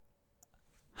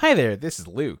Hi there, this is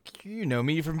Luke. You know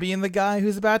me from being the guy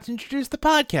who's about to introduce the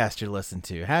podcast you're listening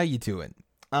to. How you doing?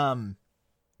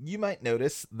 You might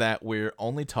notice that we're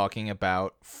only talking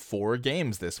about 4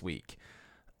 games this week.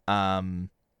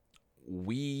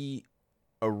 We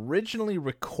originally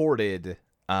recorded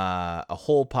a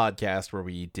whole podcast where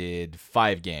we did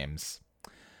 5 games.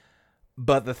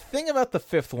 But the thing about the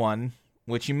 5th one,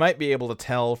 which you might be able to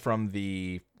tell from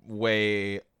the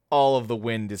way all of the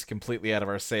wind is completely out of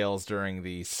our sails during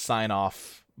the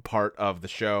sign-off part of the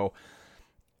show,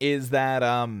 is that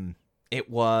it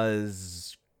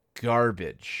was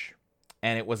garbage.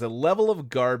 And it was a level of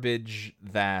garbage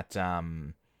that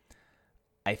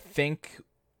I think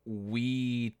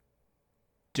we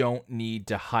don't need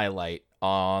to highlight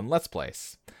on Let's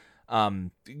Plays.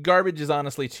 Garbage is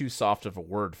honestly too soft of a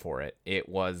word for it. It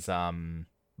was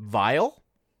vile.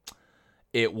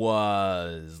 It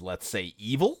was, let's say,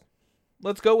 evil.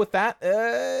 Let's go with that.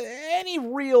 Any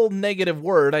real negative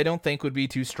word I don't think would be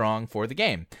too strong for the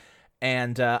game.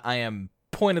 And I am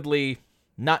pointedly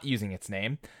not using its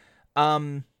name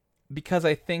because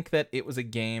I think that it was a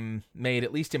game made,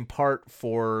 at least in part,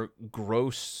 for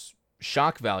gross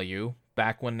shock value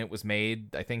back when it was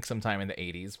made, I think sometime in the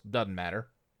 80s. Doesn't matter.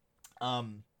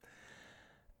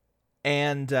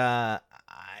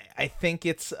 I think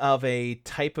it's of a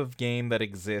type of game that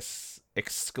exists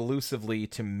exclusively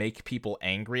to make people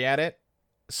angry at it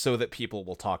so that people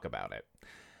will talk about it.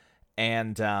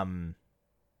 And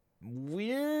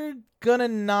we're gonna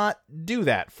not do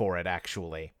that for it,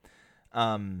 actually.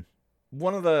 One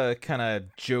of the kind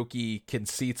of jokey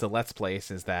conceits of Let's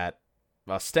Plays is that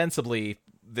ostensibly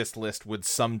this list would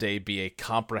someday be a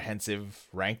comprehensive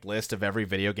ranked list of every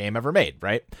video game ever made,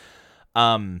 right?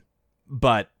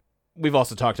 But we've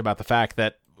also talked about the fact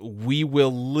that we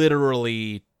will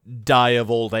literally die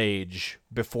of old age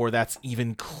before that's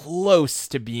even close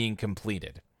to being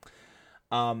completed.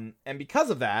 And because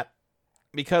of that,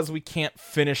 because we can't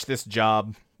finish this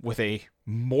job with a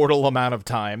mortal amount of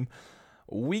time,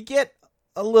 we get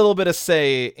a little bit of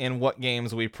say in what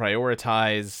games we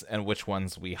prioritize and which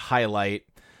ones we highlight.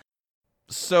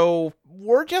 So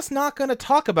we're just not going to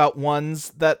talk about ones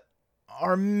that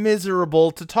are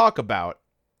miserable to talk about,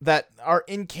 that are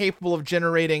incapable of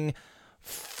generating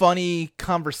funny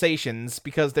conversations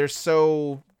because they're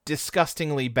so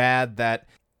disgustingly bad that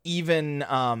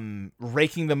even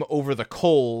raking them over the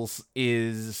coals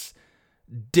is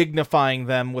dignifying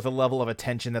them with a level of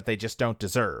attention that they just don't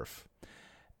deserve.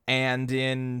 And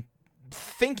in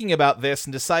thinking about this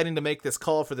and deciding to make this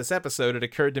call for this episode, it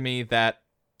occurred to me that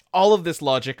all of this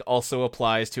logic also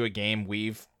applies to a game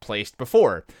we've placed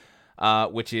before,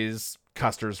 which is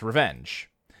Custer's Revenge.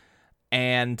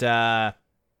 And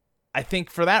I think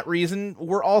for that reason,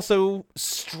 we're also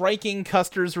striking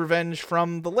Custer's Revenge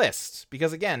from the list.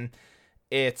 Because again,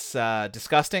 it's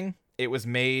disgusting. It was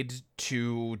made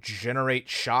to generate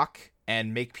shock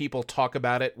and make people talk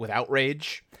about it with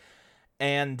outrage.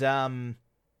 And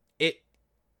it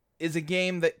is a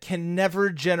game that can never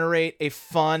generate a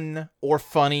fun or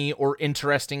funny or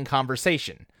interesting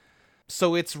conversation.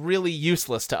 So it's really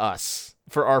useless to us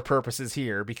for our purposes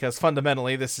here, because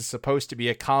fundamentally this is supposed to be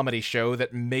a comedy show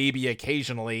that maybe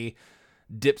occasionally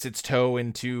dips its toe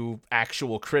into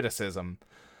actual criticism.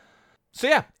 So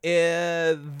yeah,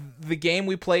 the game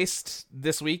we placed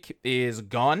this week is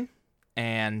gone,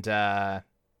 and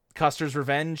Custer's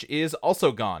Revenge is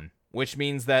also gone, which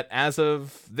means that as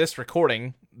of this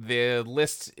recording, the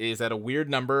list is at a weird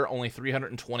number, only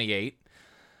 328.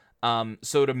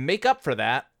 So to make up for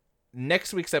that,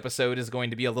 next week's episode is going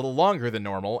to be a little longer than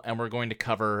normal, and we're going to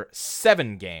cover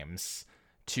 7 games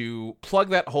to plug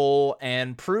that hole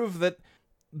and prove that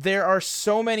there are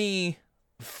so many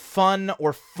fun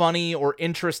or funny or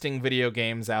interesting video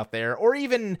games out there, or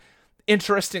even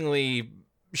interestingly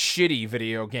shitty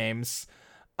video games,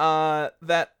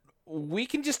 that we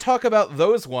can just talk about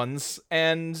those ones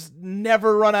and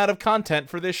never run out of content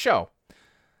for this show.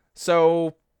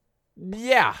 So,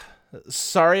 yeah.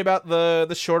 Sorry about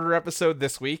the shorter episode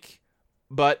this week,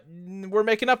 but we're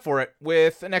making up for it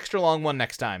with an extra long one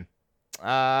next time.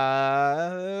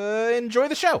 Enjoy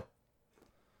the show.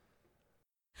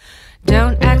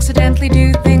 Don't accidentally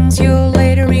do things you'll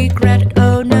later regret.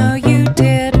 Oh no, you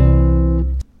did.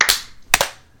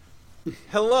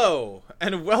 Hello,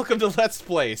 and welcome to Let's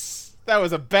Place. That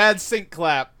was a bad sync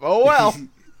clap. Oh well.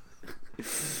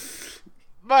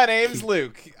 My name's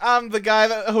Luke. I'm the guy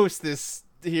that hosts this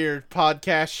here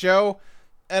podcast show,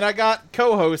 and I got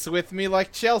co-hosts with me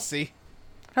like Chelsea.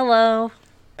 Hello.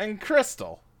 And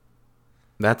Crystal.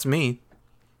 That's me.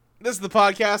 This is the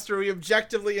podcast where we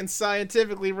objectively and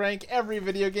scientifically rank every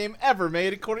video game ever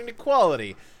made according to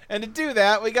quality. And to do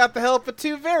that, we got the help of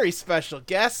two very special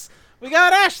guests. We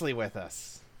got Ashley with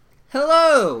us.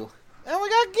 Hello! And we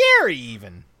got Gary,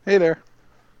 even. Hey there.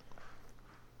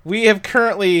 We have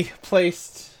currently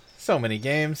placed so many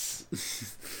games.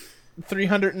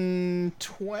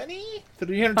 320?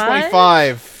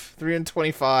 325.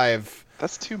 325.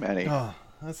 That's too many. Oh,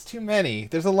 that's too many.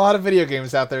 There's a lot of video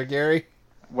games out there, Gary.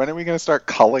 When are we going to start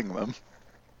culling them?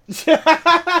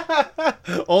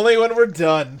 Only when we're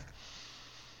done.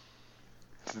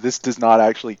 This does not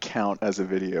actually count as a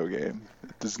video game.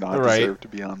 It does not Right. deserve to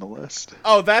be on the list.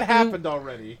 Oh, that happened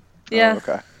already. Yeah. Oh,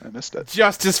 okay. I missed it.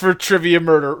 Justice for Trivia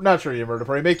Murder. Not Trivia Murder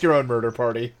Party. Make your own murder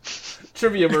party.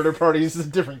 Trivia Murder Party is a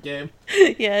different game.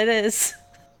 Yeah, it is.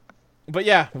 But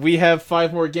yeah, we have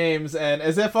 5 more games, and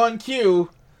as if on cue,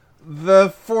 the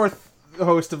 4th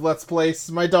host of Let's Place,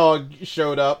 my dog,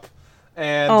 showed up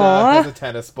and has a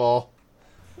tennis ball.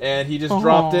 And he just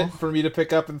dropped it for me to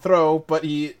pick up and throw, but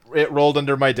it rolled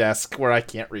under my desk where I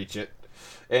can't reach it.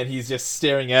 And he's just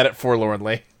staring at it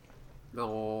forlornly.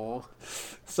 No.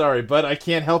 Sorry, bud, I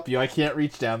can't help you. I can't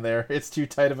reach down there. It's too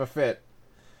tight of a fit.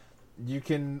 You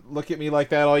can look at me like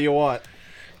that all you want.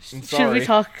 I'm sorry. Should we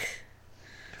talk?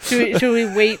 Should we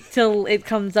wait till it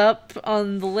comes up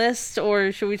on the list,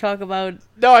 or should we talk about?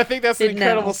 No, I think that's an It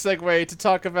incredible now. segue to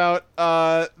talk about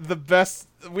the best.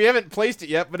 We haven't placed it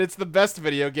yet, but it's the best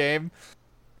video game.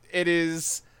 It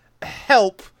is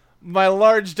Help! My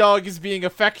large dog is being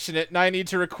affectionate, and I need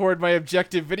to record my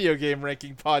objective video game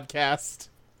ranking podcast.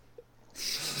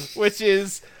 Which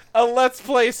is a Let's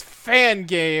Place fan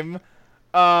game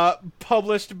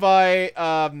published by...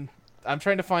 I'm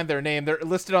trying to find their name. They're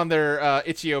listed on their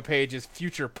itch.io page as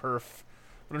Future Perf.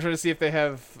 But I'm trying to see if they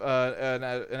have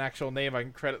an actual name I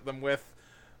can credit them with.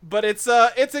 But it's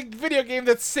a video game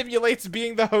that simulates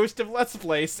being the host of Let's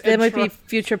Place. It might be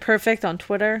Future Perfect on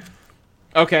Twitter.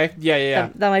 Okay, yeah.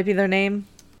 That might be their name.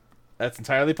 That's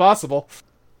entirely possible.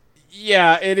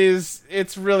 Yeah, it is.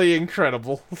 It's really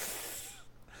incredible.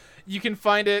 You can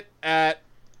find it at...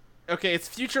 Okay, it's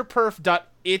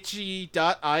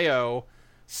futureperf.itchy.io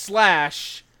 /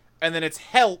 and then it's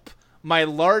Help! My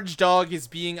large dog is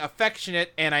being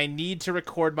affectionate and I need to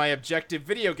record my objective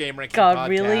video game ranking God, podcast.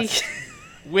 really?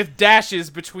 With dashes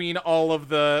between all of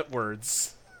the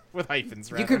words. With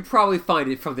hyphens, rather. You could probably find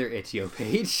it from their itch.io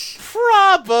page.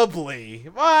 Probably.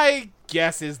 My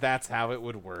guess is that's how it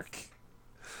would work.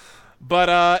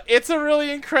 But it's a really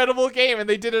incredible game, and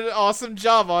they did an awesome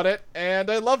job on it,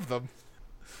 and I love them.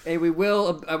 And we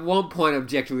will, at one point,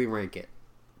 objectively rank it.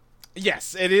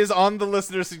 Yes, it is on the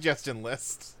listener suggestion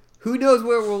list. Who knows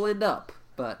where we'll end up,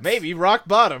 but... Maybe rock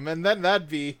bottom, and then that'd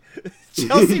be...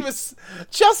 Chelsea was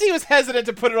hesitant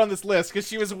to put it on this list, because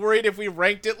she was worried if we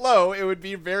ranked it low, it would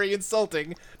be very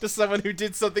insulting to someone who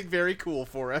did something very cool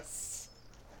for us.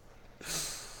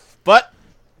 But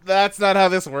that's not how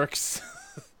this works.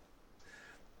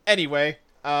 Anyway,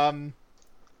 I'm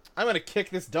gonna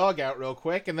kick this dog out real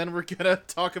quick, and then we're gonna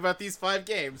talk about these 5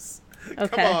 games. Okay.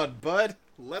 Come on, bud.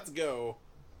 Let's go.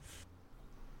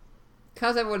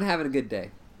 How's everyone having a good day?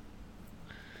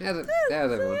 How's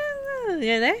everyone?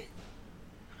 Yeah, they.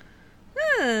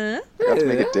 I got to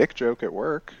make a dick joke at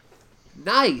work.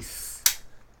 Nice!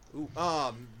 Ooh,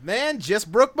 man,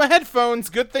 just broke my headphones.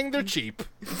 Good thing they're cheap.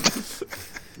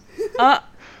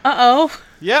 Uh-oh.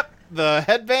 Yep, the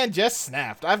headband just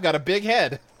snapped. I've got a big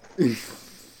head. Luke,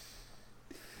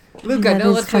 I That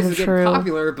know is Let's Place kinda is getting true.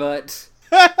 popular, but...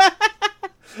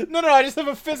 No, I just have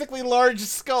a physically large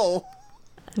skull.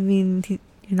 I mean, you're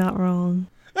not wrong.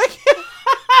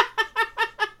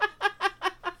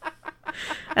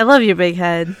 I love your big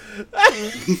head.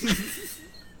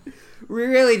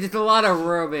 Really, just a lot of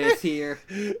romance here.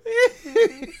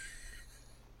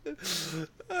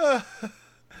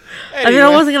 I mean, I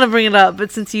wasn't gonna bring it up,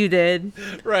 but since you did,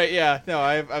 Right, yeah. No,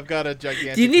 I've got a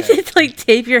gigantic do you need head. to like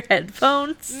tape your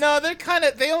headphones? No,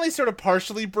 they only sort of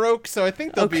partially broke, so I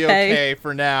think they'll be Okay. okay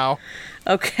for now.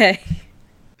 Okay.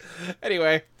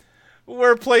 Anyway,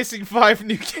 we're placing 5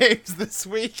 new games this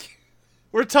week.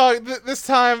 This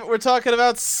time we're talking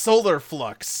about Solar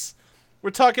Flux. We're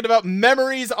talking about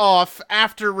Memories Off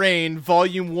After Rain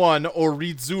Volume 1 or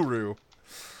Rizuru.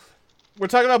 We're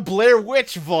talking about Blair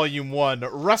Witch Volume 1,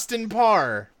 Rustin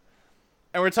Parr.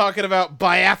 And we're talking about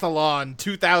Biathlon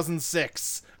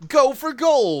 2006, Go for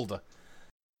Gold.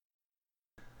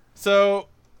 So,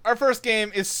 our first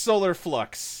game is Solar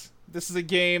Flux. This is a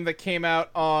game that came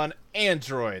out on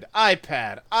Android,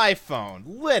 iPad,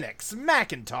 iPhone, Linux,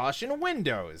 Macintosh, and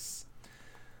Windows.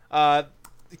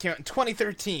 It came out in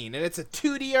 2013, and it's a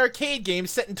 2D arcade game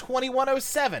set in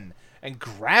 2107, and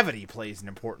gravity plays an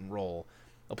important role.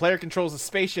 The player controls a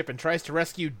spaceship and tries to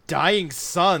rescue dying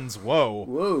suns. Whoa.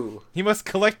 Whoa. He must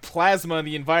collect plasma in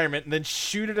the environment and then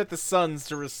shoot it at the suns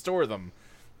to restore them.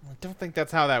 I don't think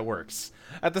that's how that works.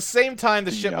 At the same time,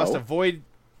 the ship must No. avoid...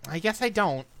 I guess I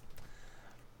don't.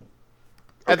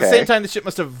 At the Okay. same time, the ship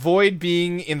must avoid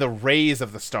being in the rays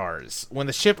of the stars. When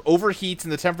the ship overheats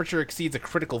and the temperature exceeds a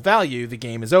critical value, the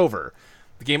game is over.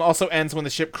 The game also ends when the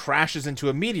ship crashes into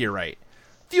a meteorite.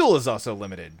 Fuel is also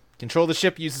limited. Control of the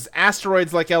ship uses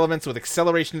asteroids-like elements with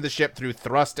acceleration of the ship through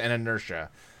thrust and inertia.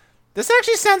 This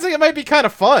actually sounds like it might be kind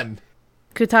of fun.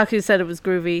 Kotaku said it was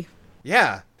groovy.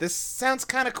 Yeah, this sounds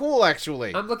kind of cool,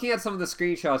 actually. I'm looking at some of the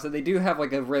screenshots, and they do have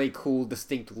like a really cool,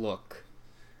 distinct look.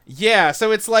 Yeah,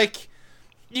 so it's like...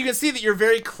 You can see that you're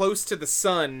very close to the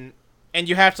sun, and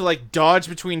you have to, like, dodge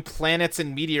between planets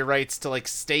and meteorites to, like,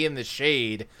 stay in the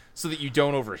shade so that you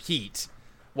don't overheat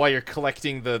while you're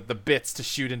collecting the bits to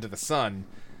shoot into the sun.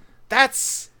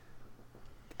 That's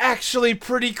actually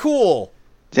pretty cool.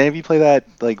 Did any of you play that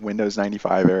like Windows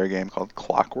 95 era game called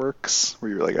Clockworks, where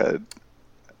you're like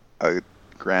a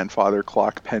grandfather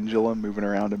clock pendulum moving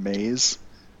around a maze?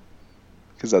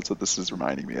 Because that's what this is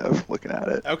reminding me of, looking at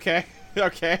it. Okay,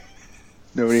 okay.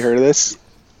 Nobody heard of this?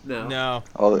 No. No.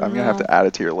 I'm gonna have No. to add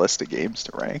it to your list of games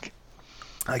to rank.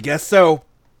 I guess so.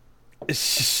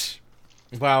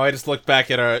 Wow, I just looked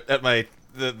back at the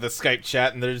Skype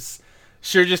chat, and there's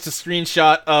sure just a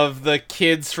screenshot of the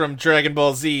kids from Dragon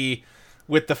Ball Z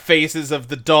with the faces of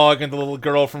the dog and the little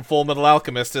girl from Full Metal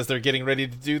Alchemist as they're getting ready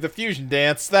to do the fusion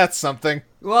dance. That's something.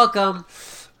 Welcome.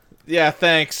 Yeah,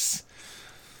 thanks.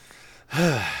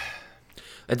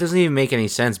 That doesn't even make any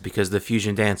sense because the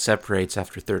fusion dance separates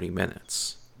after 30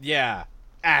 minutes. Yeah,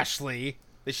 Ashley.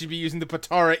 They should be using the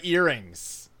Patara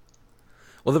earrings.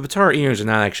 Well, the Batara earrings are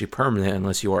not actually permanent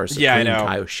unless you are a Supreme Yeah, I know.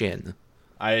 Kaioshin.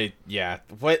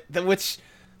 Which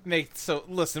makes... So,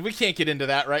 listen, we can't get into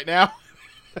that right now.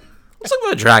 Let's talk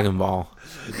about Dragon Ball.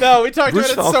 No, we talked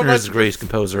Bruce about it so Faulkner is much. the greatest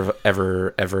composer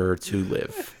ever to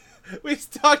live. We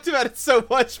talked about it so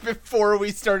much before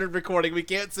we started recording. We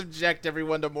can't subject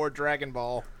everyone to more Dragon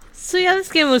Ball. So yeah,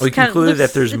 this game was We kind of concluded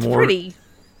that there's it's more- pretty.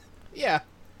 Yeah.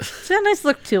 It's got a nice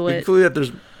look to We it.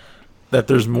 conclude that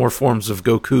there's more forms of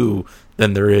Goku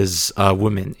than there is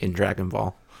women in Dragon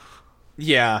Ball.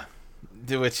 Yeah.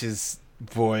 Which is...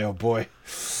 Boy, oh boy.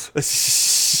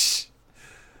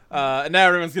 Now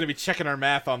everyone's going to be checking our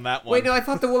math on that one. Wait, no, I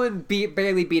thought the woman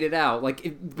barely beat it out.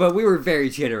 But we were very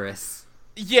generous.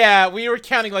 Yeah, we were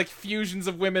counting, like, fusions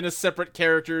of women as separate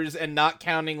characters and not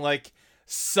counting, like,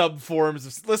 sub-forms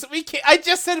of... Listen, we can't... I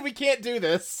just said we can't do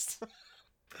this.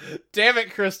 Damn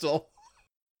it, Crystal.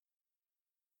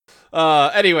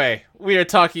 Anyway, we are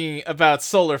talking about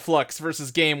Solar Flux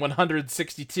versus Game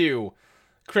 162.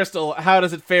 Crystal, how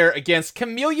does it fare against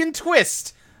Chameleon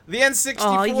Twist, the N64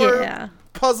 Oh yeah.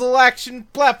 puzzle action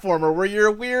platformer where you're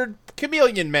a weird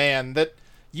chameleon man that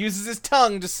uses his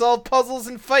tongue to solve puzzles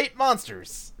and fight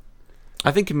monsters?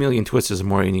 I think Chameleon Twist is a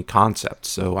more unique concept,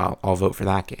 so I'll vote for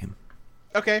that game.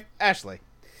 Okay, Ashley.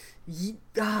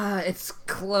 It's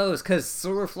close, because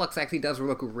Solar Flux actually does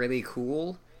look really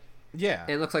cool. Yeah.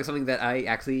 And it looks like something that I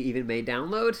actually even may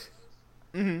download.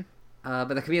 Mm-hmm.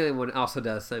 But the Chameleon one also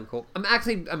does sound cool.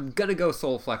 I'm gonna go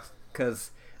Soul Flux,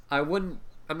 because I'm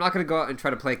not gonna go out and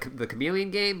try to play the Chameleon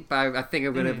game, but I think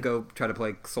I'm gonna go try to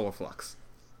play Solar Flux.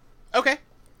 Okay.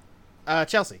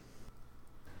 Chelsea.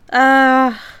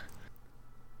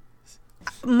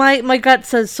 My gut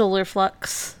says Solar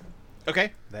Flux.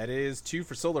 Okay, that is 2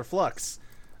 for Solar Flux.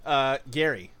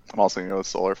 Gary. I'm also gonna go with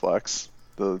Solar Flex.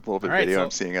 The little bit Alright, video so-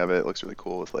 I'm seeing of it looks really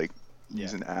cool with like Yeah.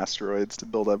 using asteroids to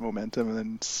build up momentum and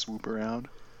then swoop around.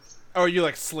 Oh, are you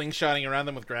like slingshotting around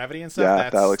them with gravity and stuff? Yeah,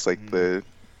 That's, that looks like the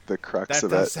crux That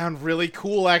of does it. sound really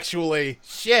cool, actually.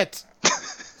 Shit.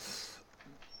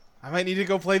 I might need to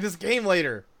go play this game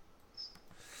later.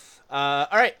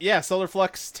 Alright, yeah, Solar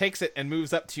Flux takes it and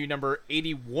moves up to number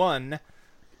 81.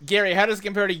 Gary, how does it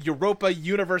compare to Europa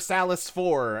Universalis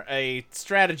 4, a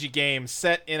strategy game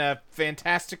set in a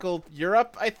fantastical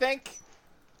Europe, I think?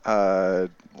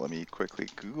 Let me quickly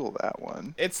Google that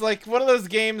one. It's like one of those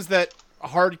games that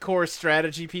hardcore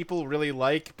strategy people really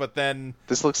like, but then,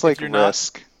 This looks like you're not-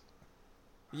 Risk.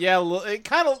 yeah, it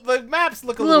kind of, the maps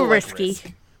look a Little little like risky.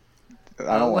 Risk.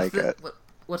 I don't like it.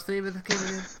 What's the name of the game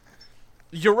again?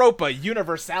 Europa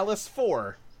Universalis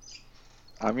 4.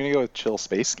 I'm gonna go with Chill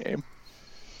Space Game.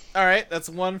 Alright, that's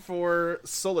 1 for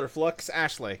Solar Flux.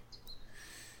 Ashley.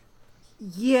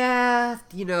 Yeah,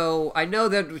 I know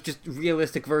that just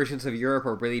realistic versions of Europe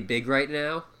are really big right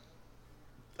now.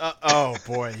 Oh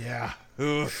boy, yeah.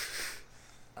 Ugh.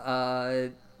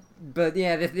 But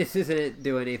yeah, this isn't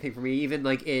doing anything for me. Even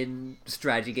like in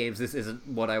strategy games, this isn't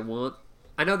what I want.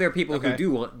 I know there are people who Okay. do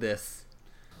want this,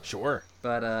 Sure.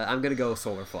 but I'm gonna go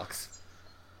Solar Flux.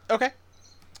 Okay.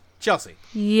 Chelsea.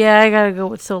 Yeah, I gotta go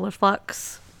with Solar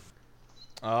Flux.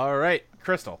 All right.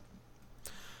 Crystal.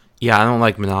 Yeah, I don't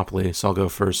like Monopoly, so I'll go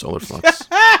for Solar Flux.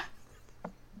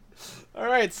 All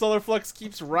right. Solar Flux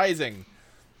keeps rising,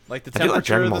 like the I do like temperature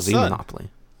Dragon of Ball the Z sun. Monopoly.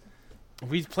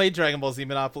 We played Dragon Ball Z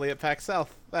Monopoly at PAX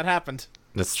South. That happened.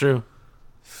 That's true.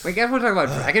 Wait, guys, want to talk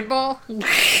about Dragon Ball?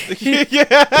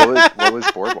 Yeah. What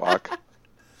was Boardwalk?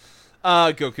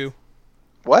 Goku.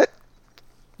 What?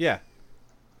 Yeah.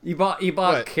 You bought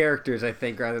What? characters, I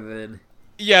think, rather than.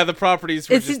 Yeah, the properties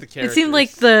were It, just the it characters. seemed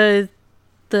like the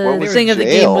What was thing of the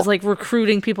jail? game was like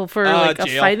recruiting people for like a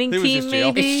jail. fighting It was team, just jail.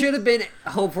 It maybe. should have been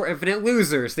Hope for Infinite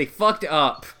Losers. They fucked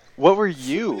up. What were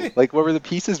you? Like, what were the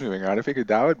pieces moving around? I figured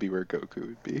that would be where Goku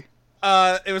would be.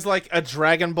 It was like a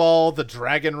Dragon Ball, the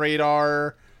Dragon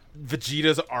Radar,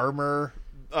 Vegeta's armor,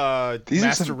 These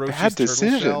Master are some Roshi's bad turtle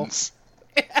shell. decisions.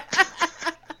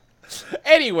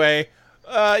 Anyway,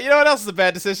 you know what else is a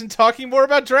bad decision? Talking more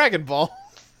about Dragon Ball.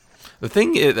 The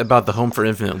thing about the Home for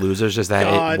Infinite Losers is that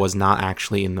God. it was not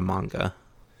actually in the manga.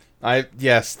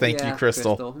 Yes, thank you, Yeah,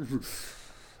 Crystal.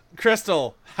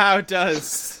 Crystal, how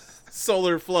does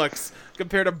Solar Flux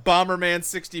compare to Bomberman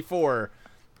 64,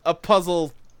 a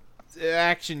puzzle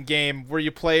action game where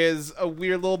you play as a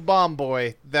weird little bomb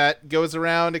boy that goes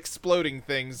around exploding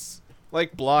things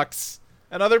like blocks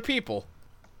and other people?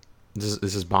 This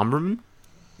is Bomberman?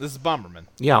 This is Bomberman.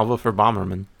 Yeah, I'll vote for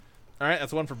Bomberman. All right,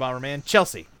 that's one for Bomberman.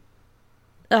 Chelsea.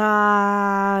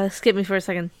 Skip me for a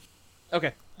second.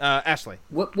 Okay, Ashley.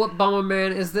 What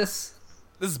Bomberman is this?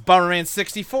 This is Bomberman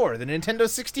 64, the Nintendo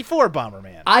 64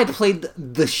 Bomberman. I played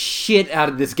the shit out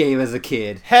of this game as a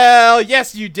kid. Hell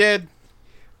yes, you did.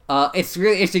 It's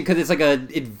really interesting because it's like an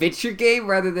adventure game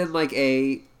rather than like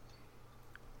a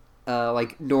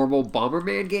like normal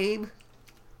Bomberman game.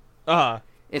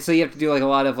 And so you have to do like a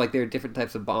lot of like there are different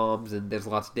types of bombs and there's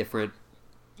lots of different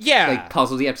Yeah. like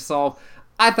puzzles you have to solve.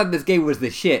 I thought this game was the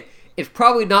shit. It's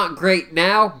probably not great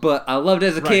now, but I loved it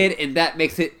as a kid, and that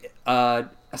makes it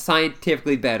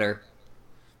scientifically better.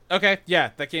 Okay,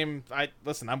 yeah, that game.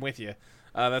 Listen, I'm with you.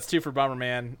 That's 2 for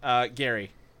Bomberman.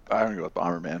 Gary. I'm gonna go with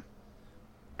Bomberman.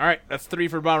 All right, that's 3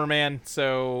 for Bomberman.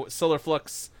 So Solar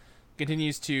Flux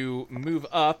continues to move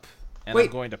up, and I'm Wait.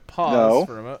 going to pause No.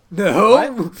 for a moment.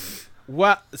 No.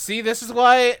 What? See, this is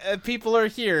why people are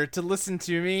here to listen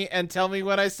to me and tell me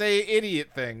when I say idiot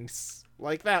things.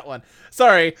 Like that one.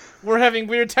 Sorry, we're having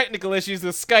weird technical issues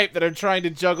with Skype that I'm trying to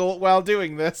juggle while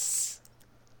doing this.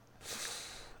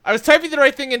 I was typing the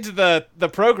right thing into the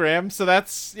program, so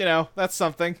that's, that's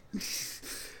something.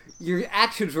 Your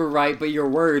actions were right, but your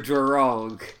words were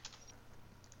wrong.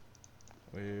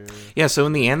 Yeah, so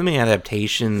in the anime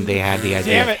adaptation, they had the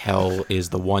idea Damn of it. hell is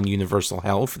the one universal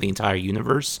hell for the entire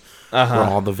universe, Uh-huh. where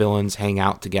all the villains hang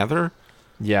out together.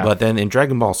 Yeah. But then in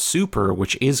Dragon Ball Super,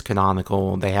 which is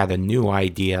canonical, they had a new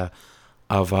idea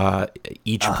of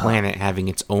each planet having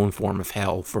its own form of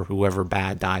hell for whoever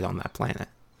bad died on that planet.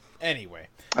 Anyway.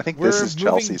 I think We're this is moving-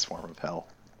 Chelsea's form of hell.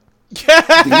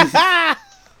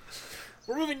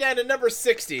 We're moving down to number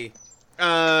 60.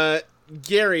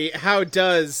 Gary, how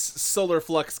does Solar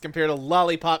Flux compare to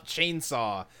Lollipop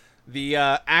Chainsaw, the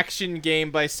action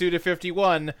game by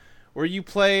Suda51, where you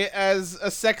play as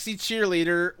a sexy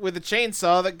cheerleader with a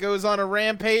chainsaw that goes on a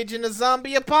rampage in a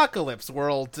zombie apocalypse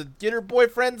world to get her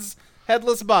boyfriend's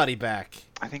headless body back?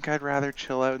 I think I'd rather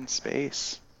chill out in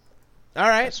space. All I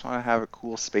right. just want to have a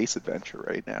cool space adventure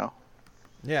right now.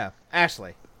 Yeah.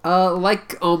 Ashley.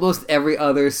 Like almost every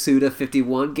other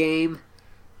Suda51 game,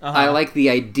 Uh-huh. I like the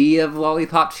idea of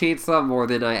Lollipop Chainsaw more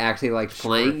than I actually liked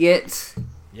playing it.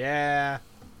 Yeah.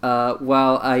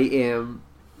 While I am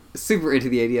super into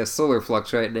the idea of Solar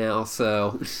Flux right now,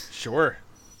 so... Sure.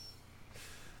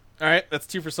 All right. That's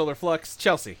 2 for Solar Flux.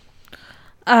 Chelsea.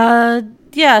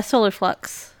 Yeah, Solar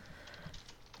Flux.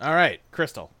 All right.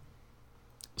 Crystal.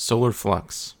 Solar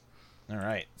Flux. All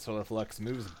right, Solar Flux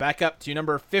moves back up to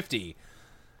number 50.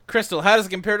 Crystal, how does it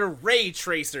compare to Ray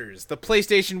Tracers, the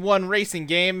PlayStation 1 racing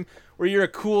game where you're a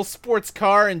cool sports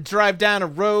car and drive down a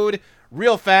road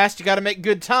real fast? You got to make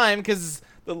good time because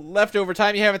the leftover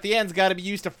time you have at the end's got to be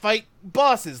used to fight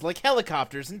bosses like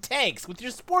helicopters and tanks with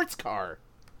your sports car.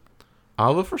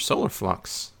 I'll go for Solar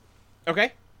Flux.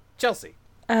 Okay, Chelsea.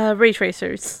 Ray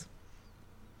Tracers.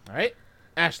 All right,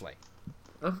 Ashley.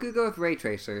 I'm gonna go with Ray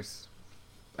Tracers.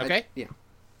 Okay, Yeah.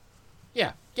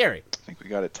 yeah, Gary. I think we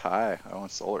got a tie. I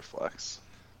want Solar Flux.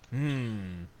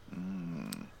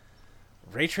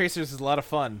 Ray Tracers is a lot of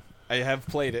fun. I have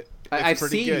played it. It's I've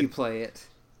pretty seen good. you play it.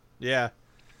 Yeah.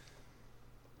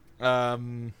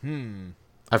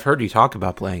 I've heard you talk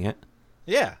about playing it.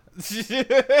 Yeah.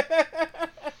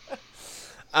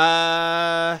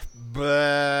 But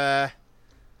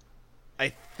I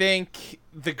think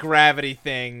the gravity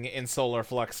thing in Solar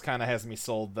Flux kind of has me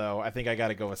sold, though. I think I got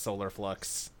to go with Solar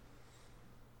Flux.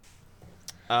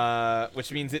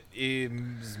 Which means it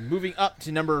is moving up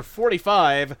to number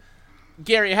 45.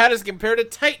 Gary, how does it compare to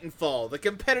Titanfall, the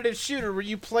competitive shooter where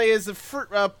you play as a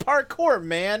parkour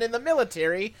man in the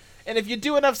military, and if you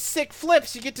do enough sick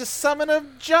flips, you get to summon a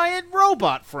giant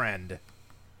robot friend?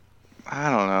 I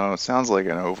don't know. It sounds like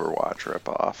an Overwatch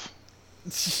ripoff.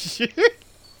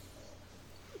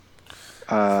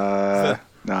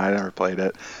 No, I never played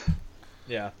it.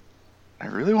 Yeah. I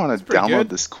really want to pretty download good.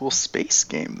 this cool space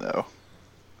game, though.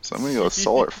 So I'm going to go with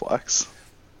Solar Flux.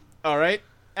 All right,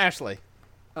 Ashley.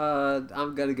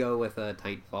 I'm gonna go with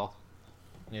Titanfall.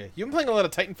 Yeah, you've been playing a lot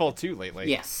of Titanfall 2 lately.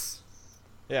 Yes.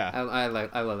 Yeah. I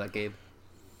love that game.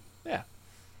 Yeah.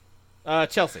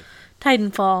 Chelsea.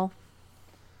 Titanfall.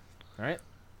 All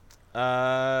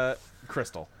right.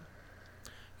 Crystal.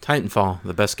 Titanfall,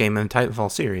 the best game in the Titanfall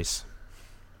series.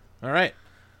 All right.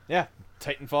 Yeah,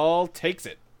 Titanfall takes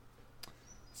it.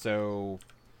 So,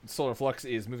 Solar Flux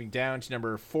is moving down to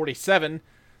number 47.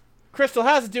 Crystal,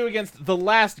 how's it do against The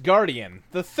Last Guardian,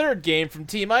 the third game from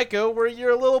Team Ico, where you're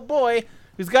a little boy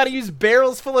who's got to use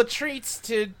barrels full of treats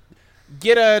to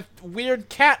get a weird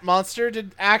cat monster to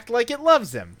act like it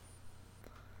loves him?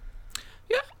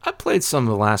 Yeah, I played some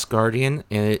of The Last Guardian,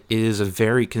 and it is a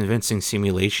very convincing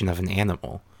simulation of an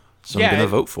animal. So Yeah, I'm going to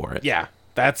vote for it. Yeah,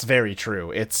 that's very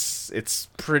true. It's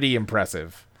pretty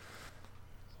impressive.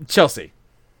 Chelsea.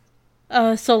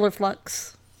 Solar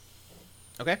Flux.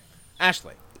 Okay.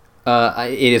 Ashley.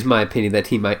 It is my opinion that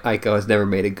Team Ico has never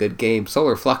made a good game.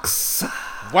 Solar Flux.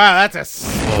 Wow, that's a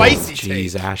spicy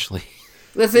Jeez, take. Ashley.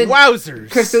 Listen, Wowzers.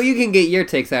 Crystal, you can get your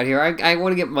takes out here. I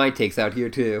want to get my takes out here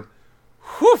too.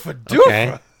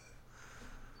 Whoofa-doofa.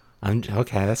 Okay.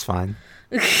 Okay, that's fine.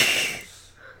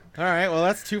 All right, well,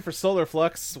 that's 2 for Solar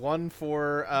Flux, 1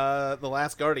 for The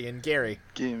Last Guardian. Gary.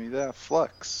 Give me that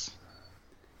flux.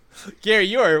 Gary,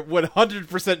 you are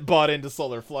 100% bought into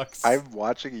Solar Flux. I'm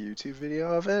watching a YouTube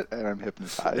video of it, and I'm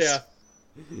hypnotized. Yeah.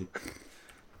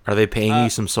 Are they paying you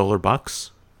some solar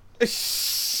bucks? I hope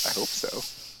so.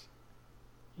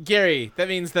 Gary, that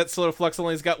means that Solar Flux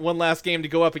only has got one last game to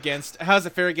go up against. How's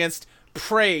it fare against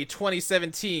Prey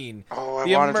 2017? Oh, I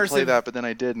The wanted to play immersive- that, but then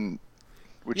I didn't.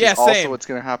 Which Yeah, is also same. what's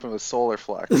going to happen with Solar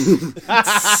Flux. You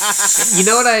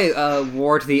know what I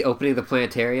wore to the opening of the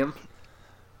planetarium?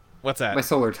 What's that? My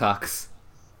solar tux.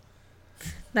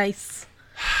 Nice.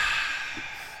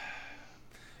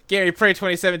 Gary, Prey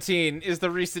 2017 is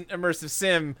the recent immersive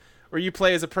sim where you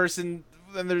play as a person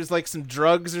and there's like some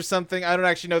drugs or something. I don't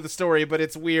actually know the story, but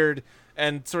it's weird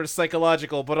and sort of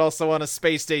psychological, but also on a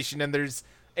space station and there's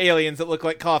aliens that look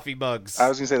like coffee mugs. I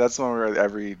was going to say, that's the one where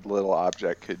every little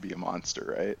object could be a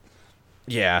monster, right?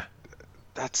 Yeah.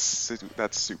 That's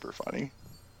super funny.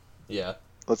 Yeah.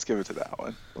 Let's give it to that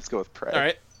one. Let's go with Prey. All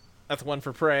right. That's 1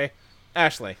 for Prey.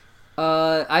 Ashley.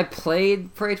 I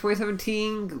played Prey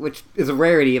 2017, which is a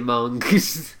rarity among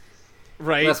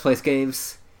Right. Let's Play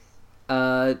games.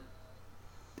 And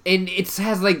it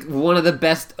has like one of the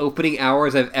best opening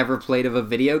hours I've ever played of a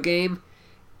video game,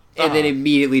 and then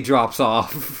immediately drops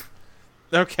off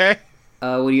Okay.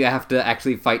 when you have to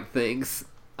actually fight things.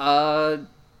 That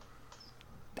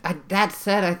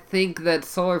said, I think that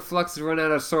Solar Flux has run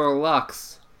out of Solar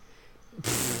Lux.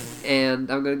 And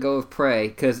I'm gonna go with Prey,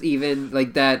 because even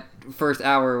like that first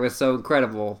hour was so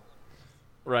incredible.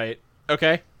 Right.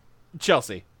 Okay.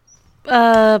 Chelsea.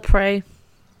 Prey.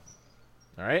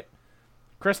 All right.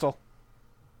 Crystal.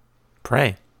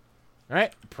 Prey. All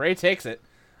right. Prey takes it.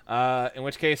 In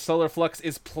which case, Solar Flux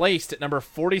is placed at number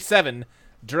 47,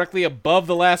 directly above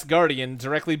The Last Guardian,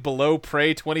 directly below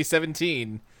Prey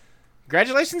 2017.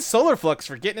 Congratulations, Solar Flux,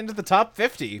 for getting into the top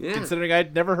 50, Yeah. considering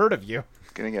I'd never heard of you.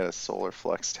 Gonna get a Solar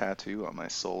Flux tattoo on my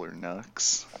solar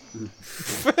nux.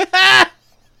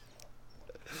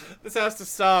 This has to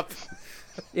stop.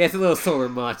 Yeah, it's a little solar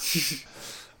much.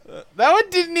 That one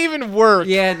didn't even work.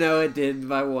 Yeah, no, it didn't,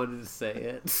 but I wanted to say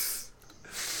it.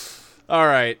 All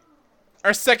right.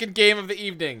 Our second game of the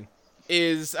evening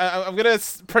is... I'm going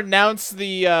to pronounce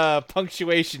the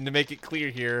punctuation to make it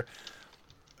clear here.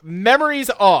 Memories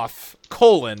off,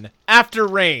 after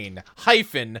rain,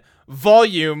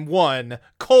 volume 1,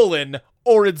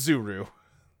 Oritsuru.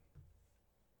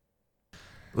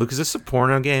 Luke, is this a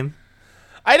porno game?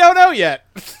 I don't know yet.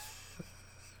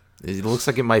 It looks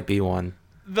like it might be one.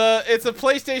 It's a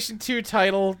PlayStation 2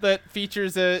 title that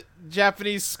features a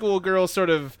Japanese schoolgirl sort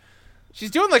of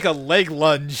She's doing like a leg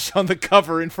lunge on the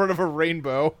cover in front of a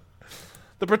rainbow.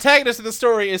 The protagonist of the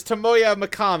story is Tomoya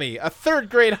Mikami, a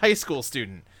third-grade high school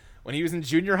student. When he was in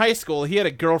junior high school, he had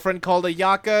a girlfriend called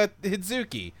Ayaka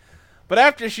Hidzuki. But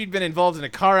after she'd been involved in a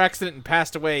car accident and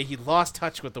passed away, he lost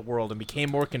touch with the world and became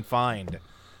more confined.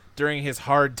 During his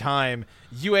hard time,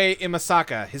 Yue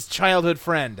Imasaka, his childhood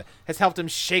friend, has helped him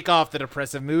shake off the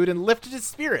depressive mood and lifted his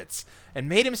spirits, and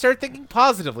made him start thinking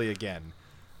positively again.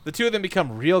 The two of them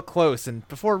become real close, and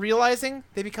before realizing,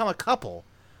 they become a couple.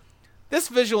 This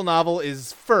visual novel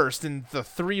is first in the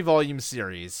 3-volume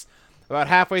series. About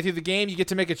halfway through the game, you get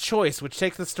to make a choice which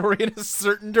takes the story in a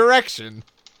certain direction.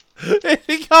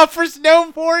 It offers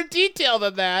no more detail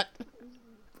than that.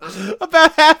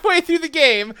 About halfway through the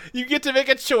game, you get to make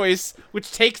a choice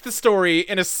which takes the story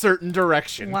in a certain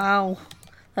direction. Wow.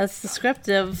 That's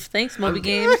descriptive. Thanks, Moby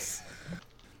Games.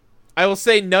 I will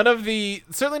say certainly none of the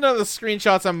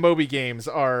screenshots on Moby Games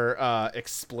are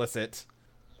explicit.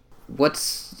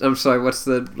 I'm sorry, what's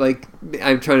the, like,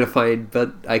 I'm trying to find,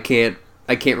 but I can't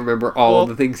remember all of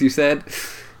the things you said.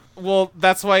 Well,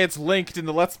 that's why it's linked in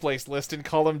the Let's Plays list in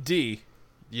column D,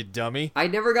 you dummy. I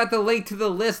never got the link to the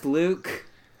list, Luke.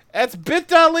 That's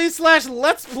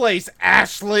bit.ly/Let's Plays,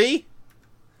 Ashley.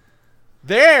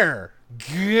 There.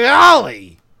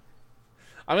 Golly.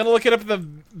 I'm going to look it up in the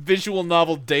visual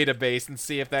novel database and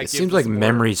see if that gives us seems like more.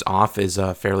 Memories Off is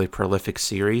a fairly prolific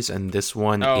series, and this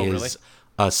one is really?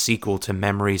 a sequel to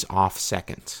Memories Off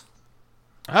Second.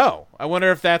 Oh, I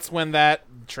wonder if that's when that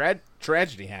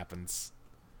tragedy happens.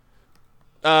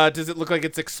 Does it look like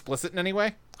it's explicit in any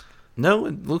way? No,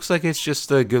 it looks like it's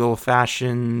just a good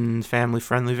old-fashioned,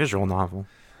 family-friendly visual novel.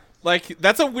 Like,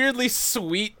 that's a weirdly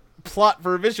sweet plot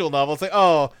for a visual novel. It's like,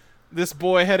 oh, this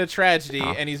boy had a tragedy,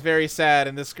 and he's very sad,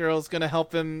 and this girl's gonna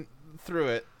help him through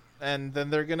it, and then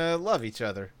they're gonna love each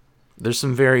other. There's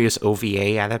some various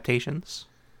OVA adaptations.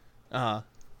 Huh.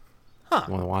 Want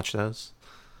to watch those?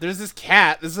 There's this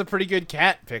cat. This is a pretty good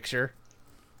cat picture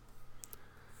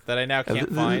that I now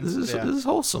can't find. This is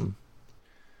wholesome.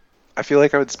 I feel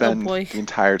like I would spend boy. the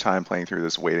entire time playing through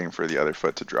this waiting for the other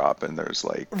foot to drop, and there's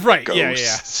like Right,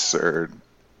 ghosts or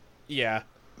Yeah.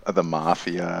 the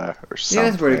mafia or something. Yeah,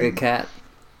 that's a pretty good cat.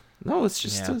 No, it's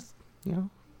just Yeah.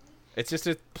 It's just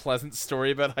a pleasant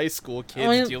story about high school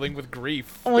kids dealing with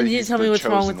grief. I want you to he's tell me the what's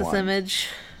wrong with chosen this one. image.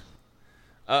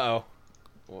 Uh-oh.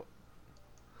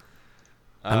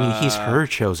 I mean, he's her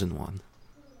chosen one.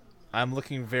 I'm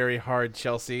looking very hard,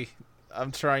 Chelsea.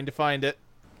 I'm trying to find it.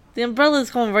 The umbrella's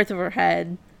going right through her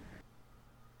head.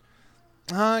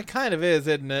 It kind of is,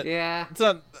 isn't it? Yeah. It's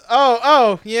not...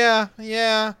 Oh, yeah.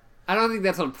 I don't think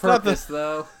that's on not the- purpose,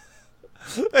 though.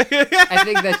 I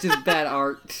think that's just bad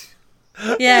art.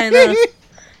 Yeah, I know.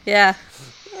 Yeah.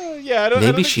 Yeah, I don't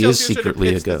Maybe think she Chelsea is was trying to secretly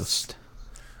a pitch this. ghost.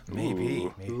 Maybe.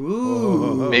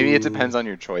 Ooh. Maybe it depends on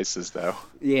your choices, though.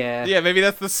 Yeah. Yeah, maybe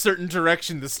that's the certain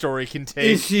direction the story can take.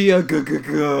 Is she a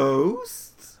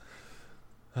ghost?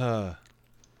 Well,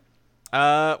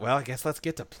 I guess let's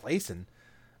get to placing.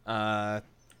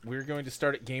 We're going to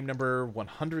start at game number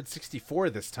 164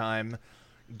 this time.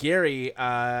 Gary,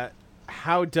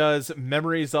 how does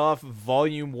Memories Off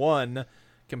Volume 1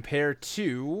 compare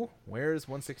to... Where's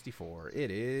 164? It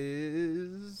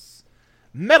is...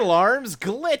 Metal Arms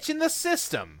Glitch in the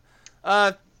System.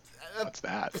 What's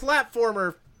that?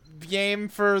 Platformer game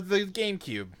for the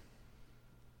GameCube.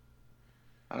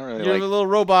 I don't really You're like... a little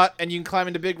robot, and you can climb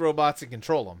into big robots and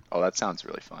control them. Oh, that sounds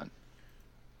really fun.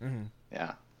 Mm-hmm.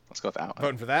 Yeah, let's go with that one.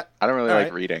 Voting for that? I don't really All like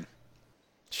right. reading.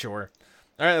 Sure.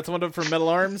 All right, that's one up for Metal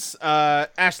Arms.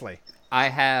 Ashley. I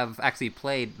have actually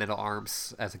played Metal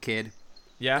Arms as a kid.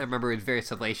 Yeah? I remember it's very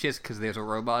salacious because there's a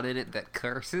robot in it that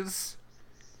curses,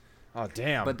 Oh,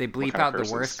 damn. but they bleep kind of out the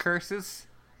curses? worst curses.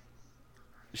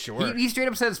 Sure. He straight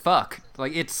up says "fuck."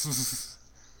 Like it's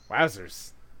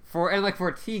Wowzers. for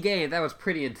a T game that was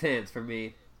pretty intense for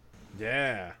me.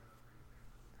 Yeah.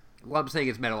 Well, I'm saying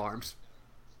it's Metal Arms.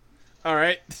 All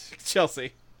right,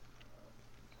 Chelsea.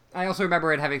 I also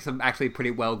remember it having some actually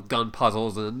pretty well done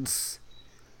puzzles and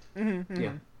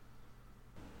yeah.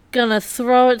 Gonna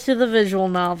throw it to the visual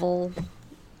novel.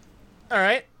 All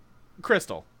right,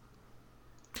 Crystal.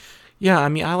 Yeah, I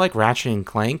mean, I like Ratchet and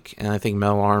Clank, and I think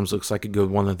Metal Arms looks like a good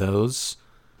one of those.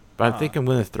 But I think I'm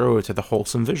going to throw it to the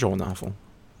wholesome visual novel.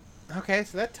 Okay,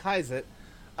 so that ties it.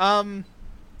 I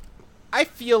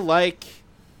feel like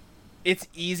it's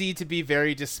easy to be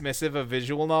very dismissive of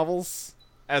visual novels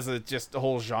as just a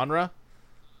whole genre.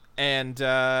 And,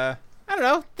 I don't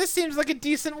know, this seems like a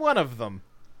decent one of them.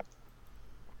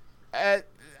 I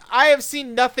have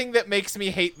seen nothing that makes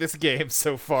me hate this game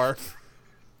so far.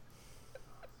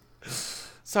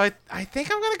 So I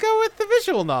think I'm going to go with the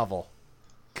visual novel.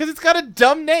 Because it's got a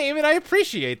dumb name, and I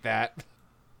appreciate that.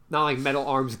 Not like Metal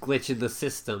Arms glitch in the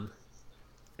system.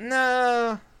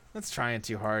 No, that's trying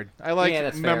too hard. I like Yeah,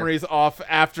 that's Memories Off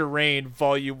After Rain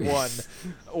Volume 1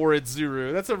 or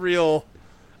Itzuru. That's a real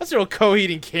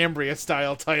Coheed and Cambria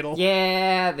style title.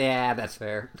 Yeah, that's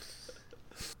fair.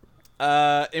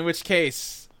 In which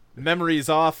case, Memories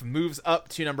Off moves up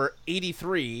to number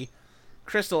 83.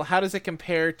 Crystal, how does it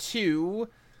compare to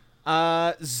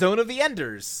Zone of the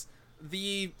Enders,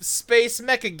 the space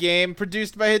mecha game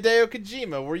produced by Hideo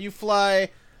Kojima, where you fly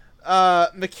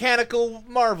mechanical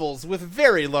marvels with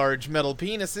very large metal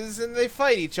penises, and they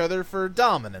fight each other for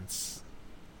dominance.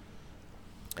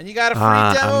 And you got a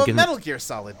free demo of Metal Gear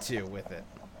Solid 2 with it.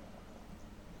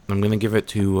 I'm gonna give it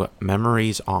to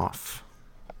Memories Off.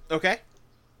 Okay.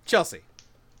 Chelsea.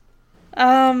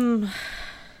 Yeah,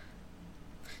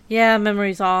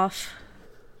 Memories Off.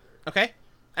 Okay.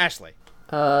 Ashley.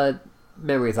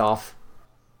 Memories Off.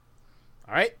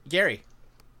 All right. Gary.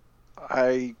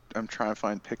 I'm trying to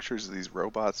find pictures of these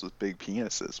robots with big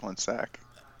penises. One sec.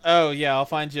 Oh, yeah, I'll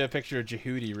find you a picture of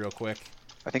Jehudi real quick.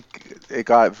 I think it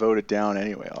got voted down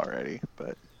anyway already,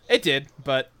 but... It did,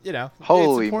 but, you know.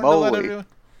 Holy it's important to let moly. everyone...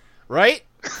 Right?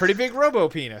 Pretty big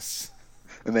robo-penis.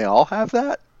 And they all have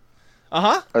that?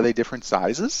 Uh-huh. Are they different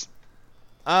sizes?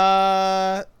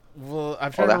 Well,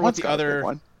 I'm trying to remember what the got a big other...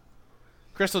 one.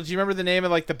 Crystal, do you remember the name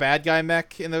of, like, the bad guy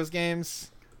mech in those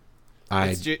games?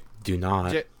 I do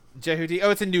not. Jehudi? Oh,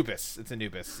 it's Anubis. It's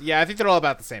Anubis. Yeah, I think they're all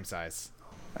about the same size.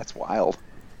 That's wild.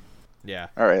 Yeah.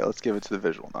 Alright, let's give it to the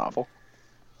visual novel.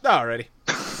 Alrighty.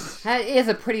 That is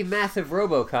a pretty massive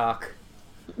Robocock.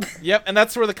 Yep, and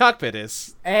that's where the cockpit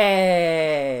is.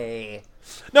 Hey!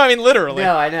 No, I mean literally.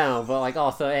 No, I know, but like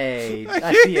also, hey,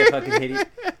 I see you, fucking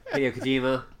Hideo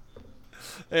Kojima.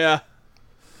 Yeah.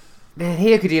 Man,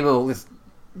 Hideo Kojima was...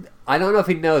 I don't know if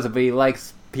he knows it, but he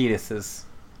likes penises.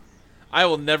 I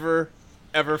will never,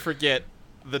 ever forget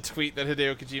the tweet that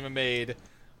Hideo Kojima made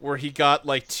where he got,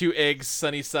 like, 2 eggs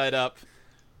sunny side up,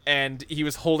 and he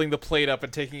was holding the plate up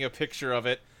and taking a picture of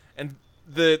it, and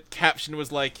the caption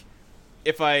was like,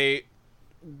 if I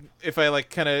like,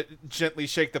 kind of gently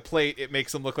shake the plate, it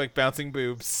makes them look like bouncing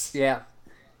boobs. Yeah.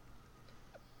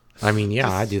 I mean, yeah,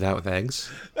 I do that with eggs.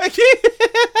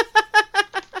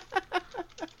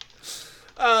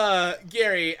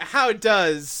 Gary, how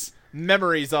does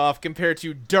Memories Off compare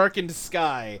to Darkened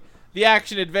Sky, the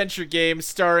action-adventure game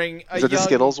starring a Is it the young...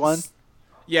 Skittles one?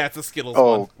 Yeah, it's the Skittles one.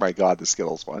 Oh my god, the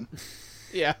Skittles one.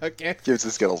 Yeah, okay. Give it to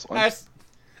the Skittles one.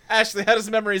 Ashley, how does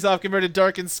Memories Off compare to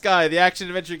Darkened Sky, the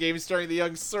action-adventure game starring the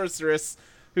young sorceress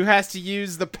who has to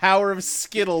use the power of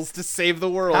Skittles to save the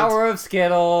world? Power of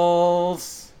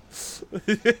Skittles.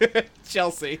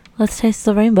 Chelsea. Let's taste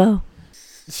the rainbow.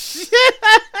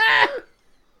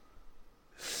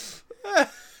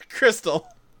 Crystal.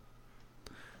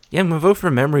 Yeah, I'm gonna vote for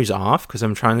Memories Off because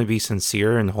I'm trying to be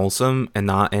sincere and wholesome and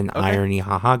not an irony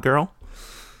haha girl.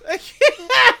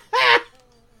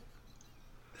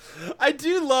 I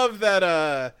do love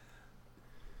that,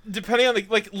 depending on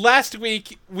like last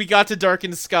week we got to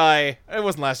Darkened Sky. It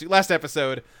wasn't last week, last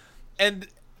episode. And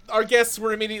our guests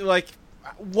were immediately like,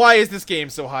 why is this game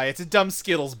so high? It's a dumb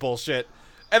Skittles bullshit.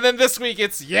 And then this week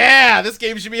it's, yeah, this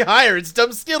game should be higher. It's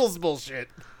dumb Skittles bullshit.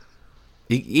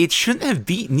 It shouldn't have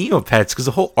beat Neopets because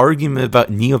the whole argument about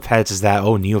Neopets is that,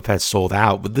 Neopets sold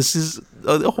out. But this is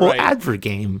a whole advert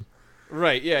game.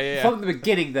 Right, yeah. From the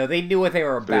beginning, though, they knew what they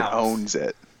were about. It owns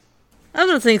it. I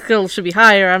don't think Skittles should be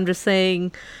higher. I'm just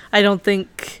saying I don't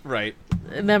think Right.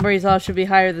 Memories Off should be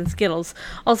higher than Skittles.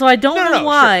 Also, I don't know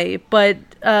why, but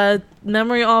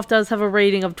Memory Off does have a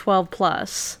rating of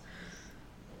 12+.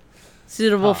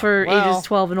 Suitable for ages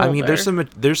 12 and older. I mean,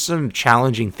 there's some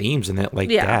challenging themes in it, like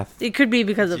death. It could be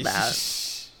because of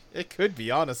that. It could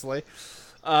be, honestly.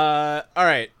 All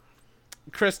right.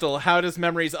 Crystal, how does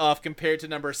Memories Off compare to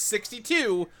number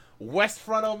 62, West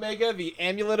Front Omega, The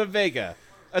Amulet of Vega,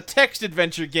 a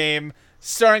text-adventure game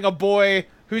starring a boy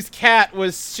whose cat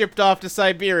was shipped off to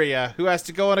Siberia, who has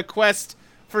to go on a quest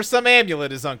for some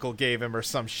amulet his uncle gave him or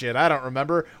some shit. I don't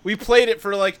remember. We played it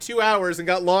for like 2 hours and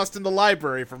got lost in the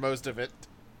library for most of it.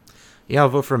 Yeah, I'll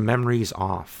vote for Memories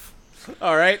Off.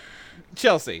 All right.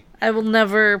 Chelsea. I will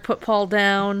never put Paul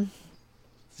down.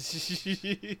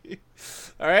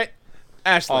 All right.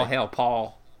 Ashley. All hail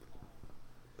Paul.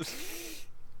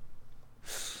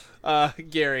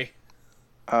 Gary.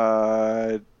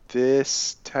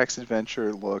 This text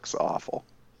adventure looks awful.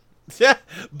 Yeah,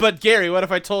 but Gary, what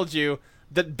if I told you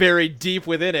that buried deep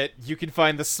within it, you can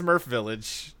find the Smurf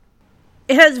Village?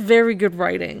 It has very good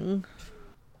writing.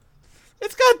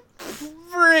 It's got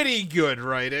pretty good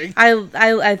writing.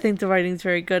 I think the writing's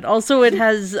very good. Also, it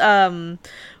has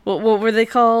what were they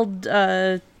called?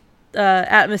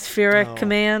 Atmospheric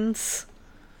commands.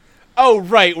 Oh,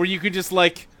 right, where you could just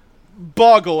like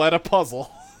boggle at a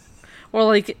puzzle, or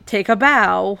like take a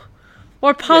bow,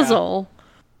 or puzzle.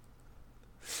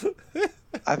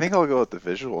 I think I'll go with the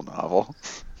visual novel.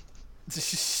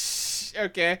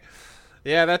 Okay,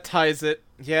 yeah, that ties it.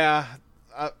 Yeah,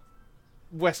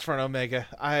 Westfront Omega.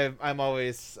 I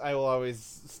will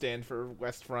always stand for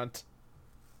Westfront.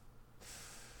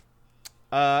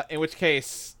 In which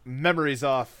case, Memories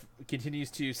Off continues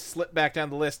to slip back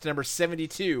down the list to number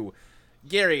 72.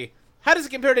 Gary, how does it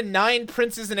compare to Nine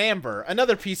Princes in Amber,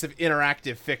 another piece of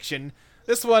interactive fiction?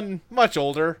 This one much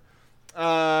older.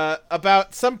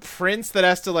 About some prince that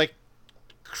has to like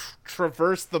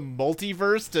traverse the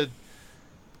multiverse to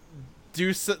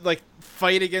do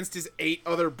fight against his 8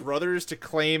 other brothers to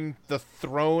claim the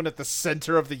throne at the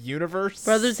center of the universe.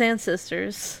 Brothers and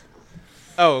sisters.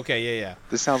 Oh, okay, yeah.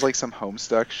 This sounds like some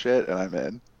Homestuck shit, and I'm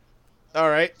in. All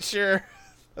right, sure.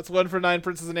 That's one for Nine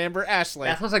Princes in Amber. Ashley.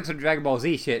 That sounds like some Dragon Ball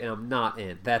Z shit, and I'm not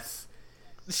in. That's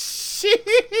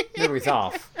Memories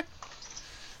Off.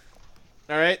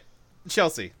 All right,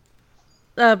 Chelsea.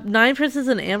 Nine Princes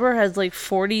in Amber has like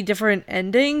 40 different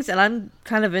endings, and I'm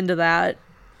kind of into that.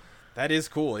 That is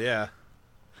cool, yeah.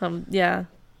 Yeah.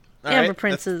 All Amber right,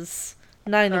 Princes,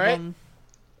 9 of them.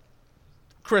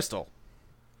 Crystal.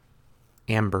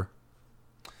 Amber.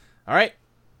 All right.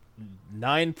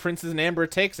 Nine Princes in Amber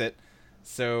takes it.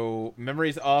 So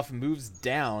Memories Off moves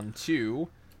down to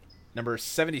number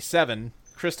 77.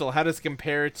 Crystal, how does it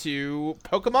compare to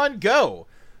Pokemon Go?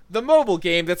 The mobile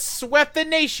game that swept the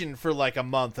nation for like a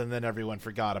month and then everyone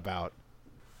forgot about.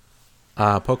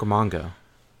 Pokemon Go.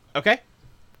 Okay.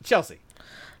 Chelsea.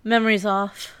 Memories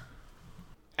Off.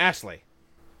 Ashley.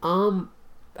 I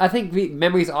think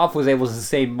Memories Off was able to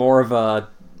sustain more of a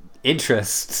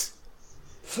interest.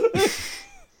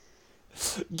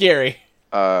 Gary.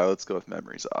 Let's go with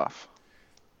Memories Off.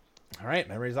 All right,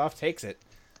 Memories Off takes it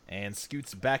and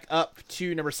scoots back up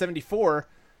to number 74.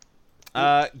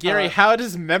 Gary, how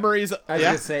does Memories... I was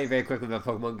going to say very quickly about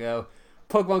Pokemon Go.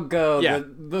 Pokemon Go, Yeah. the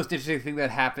most interesting thing that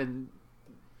happened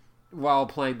while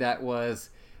playing that was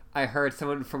I heard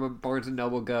someone from a Barnes &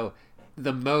 Noble go,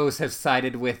 the Moes have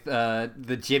sided with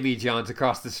the Jimmy Johns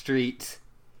across the street.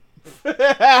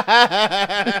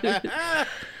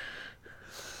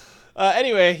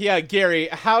 Anyway, yeah, Gary,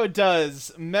 how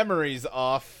does Memories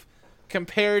Off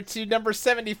compare to number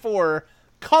 74,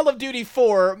 Call of Duty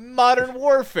 4 Modern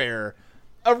Warfare,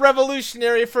 a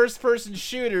revolutionary first-person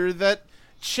shooter that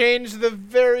changed the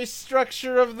very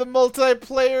structure of the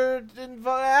multiplayer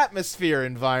atmosphere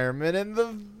environment in the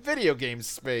video game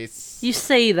space? You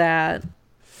say that.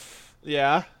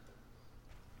 Yeah.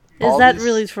 Is that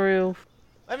really true?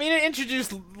 I mean, it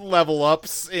introduced level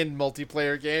ups in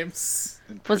multiplayer games.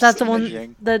 Was that the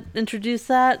one that introduced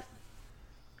that?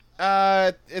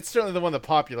 It's certainly the one that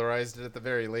popularized it at the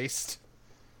very least.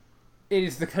 It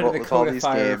is the kind of the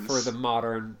codifier for the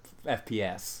modern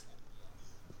FPS.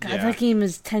 God, that game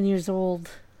is 10 years old.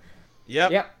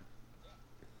 Yep.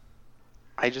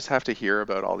 I just have to hear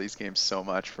about all these games so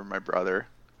much from my brother,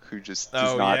 who just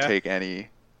does not take any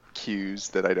cues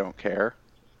that I don't care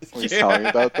when he's telling me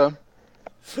about them.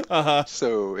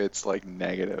 So it's like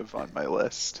negative on my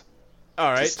list.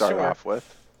 All right, to start off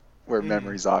with, where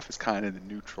Memories Off is kind of the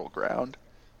neutral ground.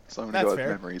 So I'm going to go with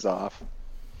Memories Off.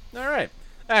 All right.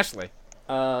 Ashley.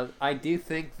 I do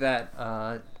think that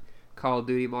Call of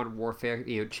Duty Modern Warfare,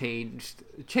 changed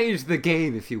the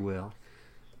game, if you will.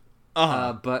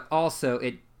 But also,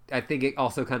 I think it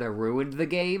also kind of ruined the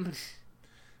game.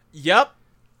 Yep.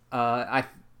 That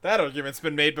argument's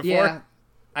been made before. Yeah,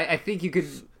 I think you could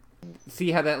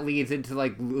see how that leads into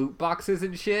like loot boxes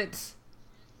and shit.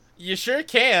 You sure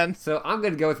can. So I'm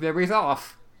gonna go with Memories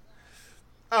Off.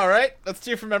 All right, let's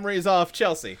do for Memories Off.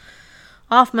 Chelsea.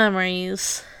 Off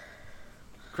Memories.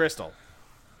 Crystal.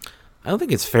 I don't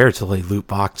think it's fair to lay loot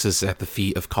boxes at the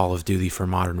feet of Call of Duty for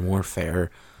Modern Warfare.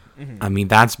 I mean,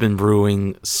 that's been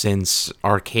brewing since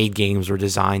arcade games were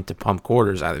designed to pump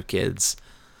quarters out of kids.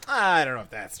 I don't know if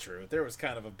that's true. There was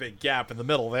kind of a big gap in the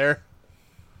middle there.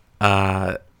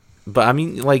 But I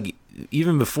mean, like,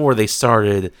 even before they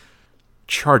started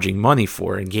charging money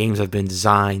for it, games have been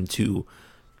designed to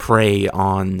prey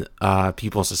on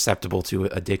people susceptible to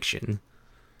addiction.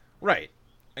 Right.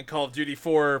 And Call of Duty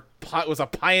 4 was a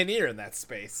pioneer in that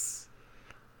space.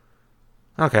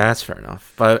 Okay, that's fair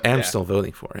enough. But I'm still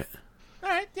voting for it. All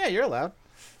right, yeah, you're allowed.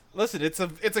 Listen, it's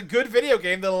a good video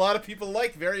game that a lot of people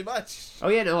like very much. Oh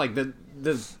yeah, no, like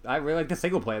I really like the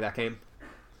single player of that game.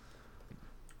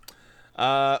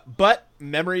 But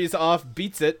Memories Off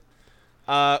beats it,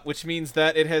 which means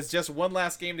that it has just one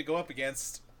last game to go up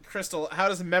against. Crystal, how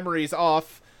does Memories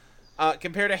Off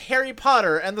compare to Harry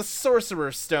Potter and the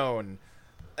Sorcerer's Stone?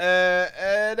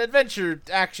 An adventure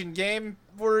action game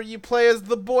where you play as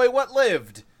the boy what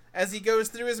lived as he goes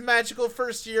through his magical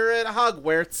first year at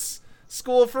Hogwarts,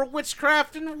 School for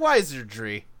Witchcraft and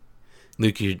Wizardry.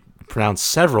 Luke, you pronounced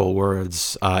several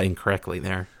words incorrectly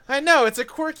there. I know, it's a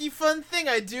quirky, fun thing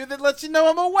I do that lets you know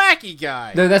I'm a wacky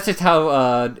guy. No, that's just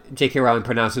how J.K. Rowling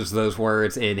pronounces those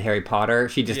words in Harry Potter.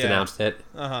 She just announced it.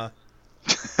 Oh,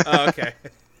 okay.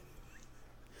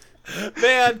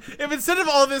 Man, if instead of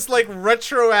all this, like,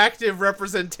 retroactive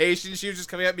representation, she was just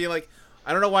coming out and being like,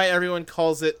 I don't know why everyone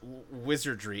calls it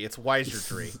wizardry. It's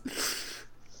wizardry.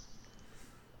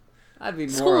 I'd be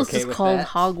more School is okay just with called that.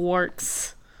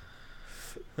 Hogwarts.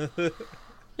 You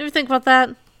ever think about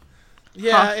that?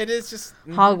 Yeah, it is just...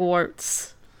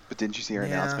 Hogwarts. But didn't you see our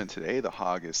announcement today? The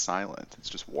hog is silent. It's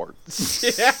just warts.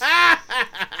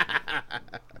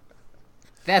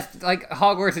 That's, like,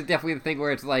 Hogwarts is definitely the thing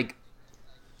where it's like,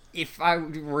 if I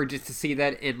were just to see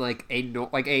that in, like,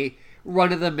 a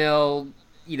run-of-the-mill,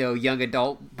 you know, young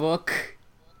adult book,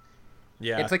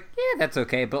 it's like, yeah, that's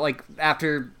okay. But, like,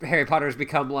 after Harry Potter's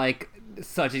become, like,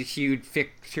 such a huge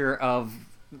fixture of,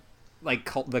 like,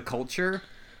 the culture,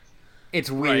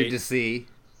 it's weird to see.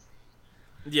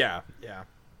 Yeah. Do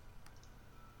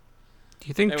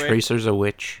you think Tracer's a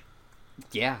witch?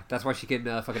 Yeah, that's why she can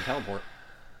fucking teleport.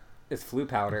 It's flu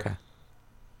powder. Okay.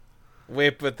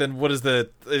 Wait, but then what is the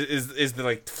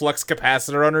like flux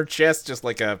capacitor on her chest just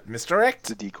like a misdirect?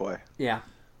 It's a decoy. Yeah.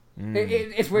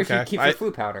 It's where she keeps her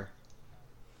flu powder.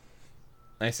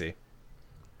 I see.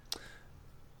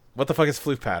 What the fuck is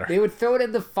flu powder? They would throw it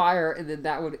in the fire, and then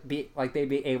that would be like they'd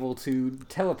be able to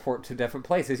teleport to different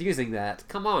places using that.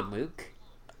 Come on, Luke.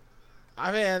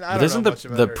 I mean, I don't Doesn't know much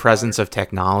about the Harry presence Potter. of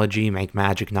technology make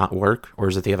magic not work, or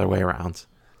is it the other way around?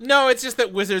 No, it's just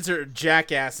that wizards are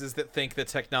jackasses that think that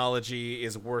technology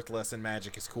is worthless and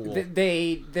magic is cool.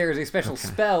 There's a special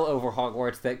spell over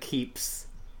Hogwarts that keeps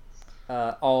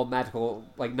all magical,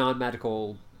 like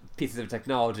non-magical pieces of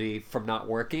technology from not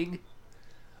working.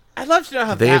 I'd love to know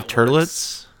how Do they that have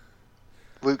turlets?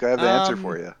 Luke, I have the answer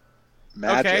for you.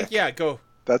 Magic. Okay, yeah, go.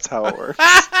 That's how it works.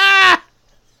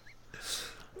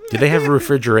 Do they have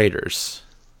refrigerators?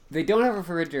 They don't have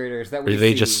refrigerators. That Or we do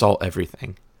they see. just salt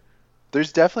everything?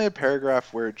 There's definitely a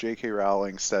paragraph where J.K.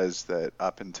 Rowling says that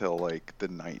up until like the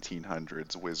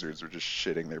 1900s, wizards were just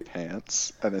shitting their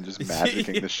pants and then just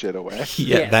magicking the shit away.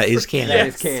 Yeah, Yes. that is canon. That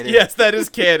is canon. Yes, that is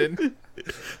canon.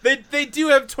 They do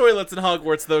have toilets in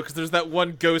Hogwarts though, because there's that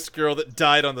one ghost girl that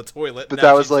died on the toilet. But Now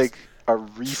that was she's like just a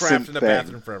recent trapped in a thing.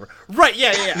 bathroom forever. Right?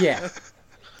 Yeah. Yeah.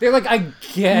 They're like, I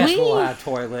guess We- we'll have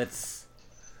toilets.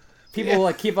 People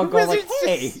like keep on going like, Wizards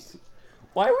hey, just-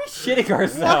 why are we shitting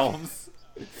ourselves?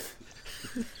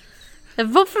 I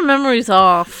vote for Memories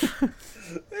Off.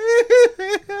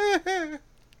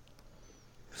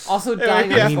 Also, Anyway,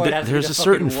 dying yeah. on I the mean, toilet has to be there's the a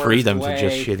certain fucking worst freedom way. to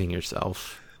just shitting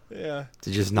yourself. Yeah.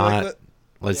 To just Like not...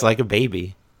 that- It's like a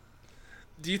baby.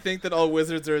 Do you think that all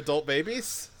wizards are adult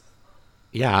babies?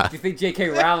 Yeah. Do you think J.K.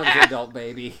 Rowling's an adult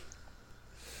baby?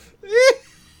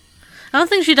 I don't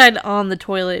think she died on the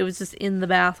toilet. It was just in the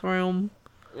bathroom.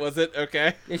 Was it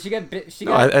okay? Yeah, she got bit. She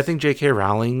No, got. I think J.K.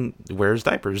 Rowling wears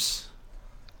diapers.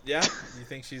 Yeah. You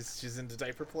think she's into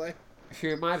diaper play? She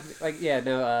reminds me, like, yeah,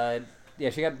 no, yeah,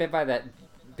 she got bit by that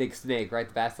big snake, right?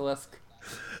 The basilisk.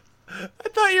 I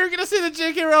thought you were gonna say that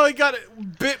J.K. Rowling got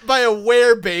bit by a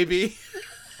were-baby.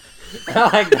 I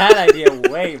like that idea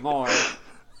way more.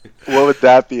 What would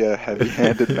that be a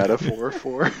heavy-handed metaphor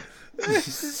for?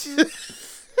 Just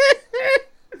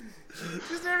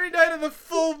every night of the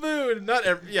full moon, not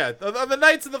every, yeah, on the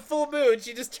nights of the full moon,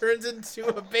 she just turns into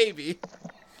a baby.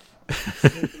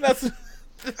 That's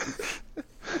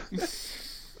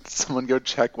Someone go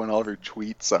check when all her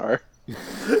tweets are.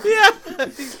 yeah.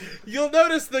 You'll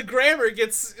notice the grammar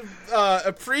gets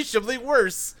appreciably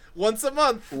worse once a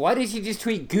month. Why did she just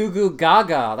tweet goo goo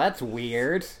gaga? That's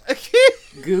weird.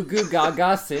 Goo goo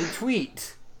gaga send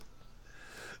tweet.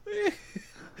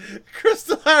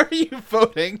 Crystal, how are you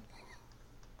voting?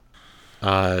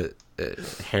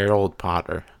 Harold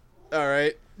Potter. All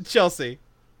right, Chelsea.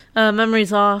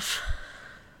 Memories Off.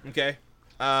 Okay.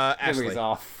 Ashley. Memories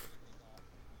off.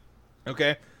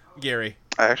 Okay. Gary.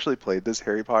 I actually played this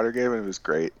Harry Potter game and it was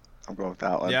great. I'm going with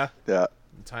that one. Yeah? Yeah.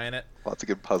 I'm tying it. Lots of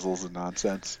good puzzles and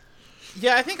nonsense.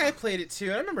 Yeah, I think I played it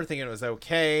too. I remember thinking it was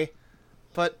okay.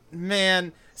 But,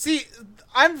 man, see,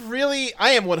 I am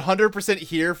 100%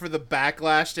 here for the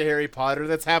backlash to Harry Potter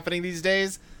that's happening these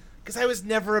days. Because I was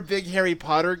never a big Harry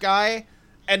Potter guy.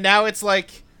 And now it's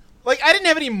like I didn't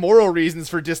have any moral reasons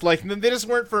for disliking them. They just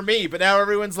weren't for me. But now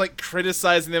everyone's like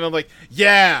criticizing them. I'm like,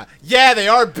 yeah, they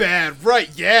are bad, right?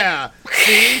 Yeah,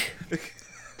 see.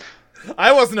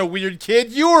 I wasn't a weird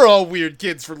kid. You were all weird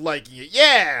kids for liking it.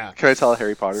 Yeah. Can I tell a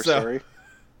Harry Potter story?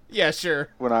 Yeah, sure.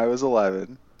 When I was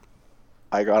 11,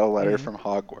 I got a letter from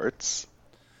Hogwarts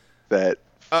that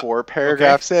 4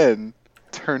 paragraphs in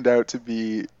turned out to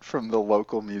be from the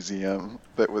local museum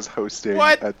that was hosting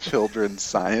a children's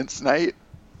science night.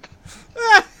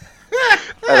 And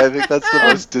I think that's the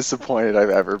most disappointed I've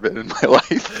ever been in my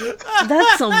life.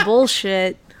 That's some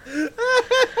bullshit.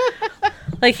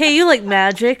 Like, hey, you like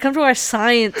magic? Come to our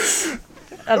science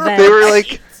event.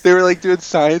 They were like doing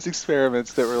science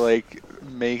experiments that were like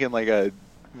making like a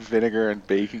vinegar and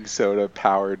baking soda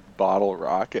powered bottle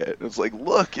rocket. It was like,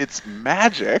 look, it's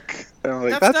magic. And I'm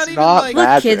like, that's not magic.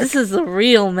 Look, kid, this is the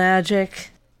real magic.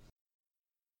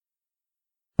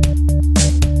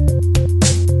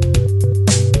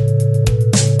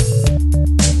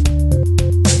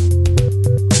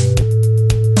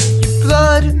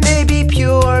 Blood may be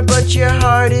pure, but your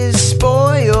heart is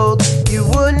spoiled. You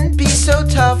wouldn't be so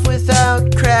tough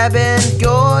without Crabbe and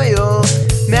Goyle.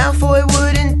 Malfoy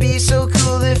wouldn't be so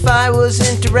cool if I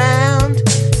wasn't around.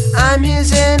 I'm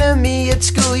his enemy at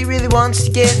school, he really wants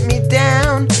to get me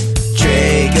down.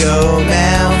 Draco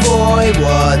Malfoy,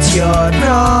 what's your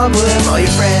problem? All your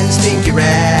friends think you're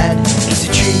rad, cause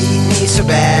you treat me so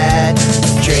bad.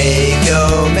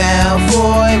 Draco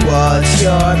Malfoy, what's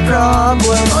your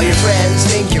problem? All your friends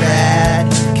think you're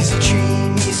rad, cause you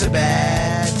treat me so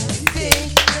bad. You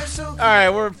think you're so cool.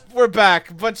 Alright, we're back.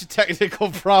 A bunch of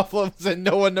technical problems and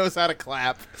no one knows how to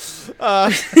clap.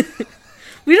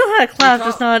 We know how to clap,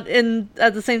 just not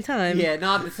at the same time. Yeah,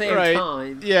 not at the same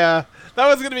time. Yeah. That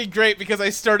was going to be great because I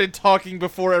started talking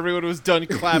before everyone was done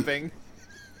clapping.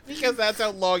 Because that's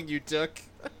how long you took.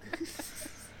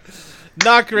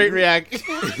 Not great reaction.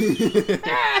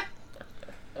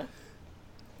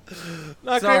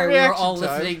 Sorry, we were all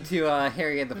listening to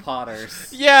Harry and the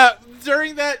Potters. Yeah,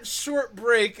 during that short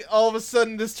break, all of a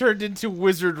sudden this turned into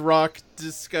Wizard Rock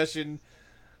discussion.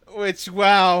 Which,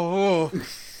 wow.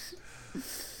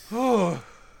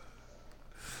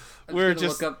 We're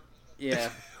just... Look up, yeah.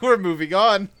 We're moving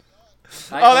on.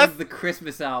 That's the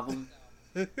Christmas album.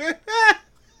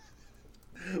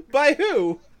 By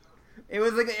who? It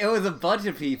was a bunch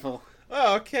of people.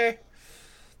 Oh, okay.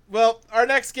 Well, our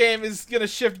next game is gonna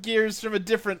shift gears from a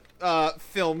different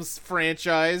films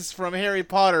franchise, from Harry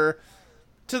Potter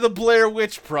to the Blair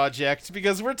Witch Project,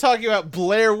 because we're talking about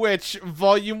Blair Witch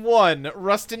Volume 1,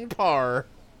 Rust and Parr.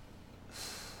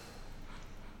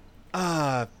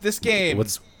 This game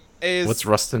What's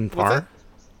Rust and Parr?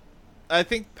 I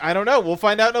don't know. We'll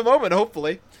find out in a moment,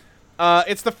 hopefully.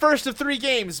 It's the first of 3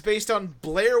 games based on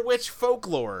Blair Witch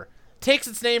folklore. Takes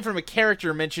its name from a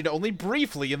character mentioned only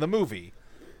briefly in the movie.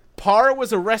 Parr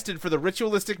was arrested for the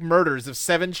ritualistic murders of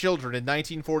 7 children in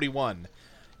 1941.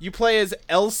 You play as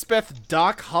Elspeth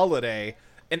Doc Holliday,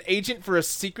 an agent for a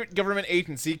secret government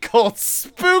agency called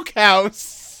Spook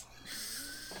House.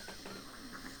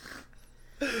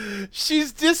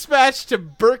 She's dispatched to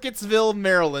Burkittsville,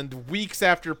 Maryland, weeks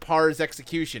after Parr's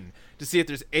execution, to see if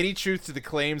there's any truth to the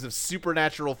claims of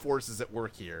supernatural forces at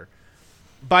work here.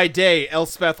 By day,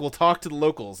 Elspeth will talk to the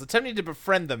locals, attempting to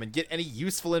befriend them and get any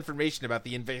useful information about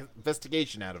the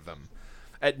investigation out of them.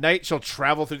 At night, she'll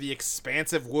travel through the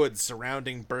expansive woods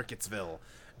surrounding Burkittsville,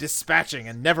 dispatching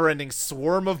a never-ending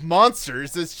swarm of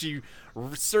monsters as she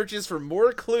searches for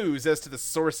more clues as to the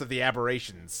source of the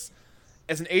aberrations.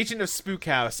 As an agent of Spook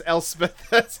House, Elspeth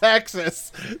has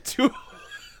access to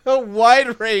a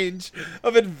wide range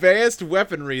of advanced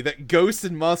weaponry that ghosts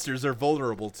and monsters are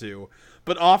vulnerable to,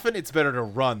 but often it's better to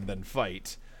run than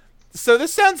fight. So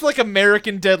this sounds like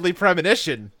American Deadly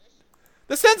Premonition.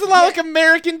 This sounds a lot like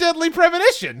American Deadly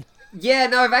Premonition. Yeah,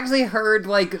 no, I've actually heard,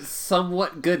 like,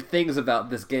 somewhat good things about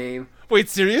this game. Wait,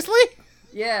 seriously?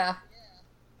 Yeah.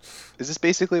 Is this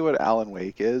basically what Alan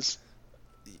Wake is?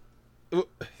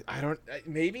 I don't...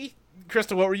 Maybe?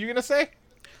 Crystal, what were you going to say?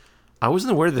 I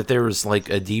wasn't aware that there was, like,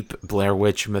 a deep Blair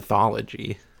Witch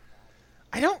mythology.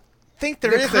 I don't think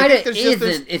there is. Kind of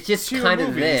isn't. It's just kind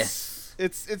of this.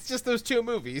 It's just those 2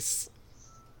 movies.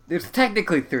 There's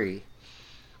technically 3.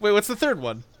 Wait, what's the third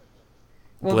one?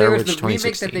 Well, Blair there was Witch the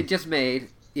remake that they just made.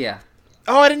 Yeah.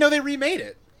 Oh, I didn't know they remade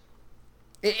it.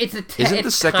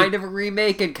 It's kind of a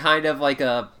remake and kind of like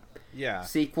a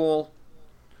sequel.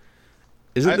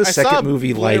 Isn't the second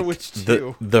movie like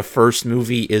the first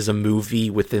movie is a movie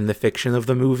within the fiction of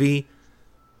the movie?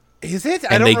 Is it?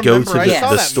 And they go to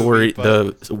the story,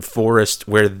 the forest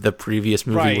where the previous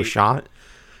movie was shot?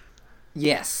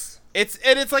 Yes.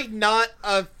 It's like not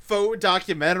a faux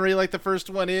documentary like the first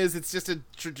one is. It's just a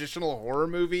traditional horror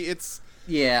movie. It's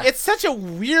such a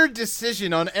weird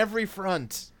decision on every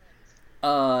front.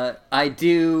 I'm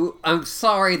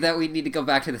sorry that we need to go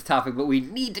back to this topic, but we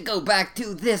need to go back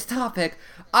to this topic.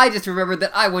 I just remembered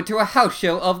that I went to a house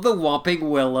show of the Whomping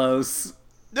Willows.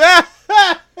 God.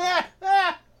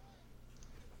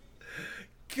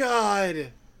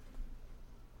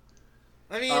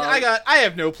 I mean, I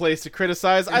have no place to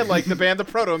criticize. I like the band The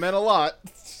Proto Men a lot.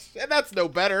 And that's no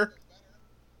better.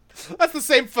 That's the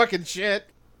same fucking shit.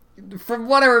 From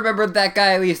what I remember, that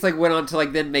guy at least like went on to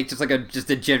like then make just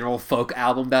a general folk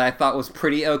album that I thought was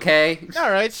pretty okay.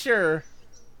 Alright, sure.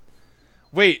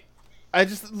 Wait, I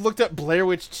just looked up Blair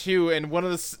Witch 2 and one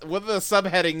of the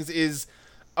subheadings is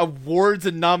awards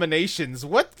and nominations.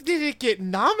 What did it get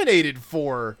nominated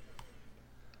for?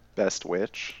 Best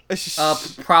Witch?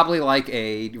 Probably like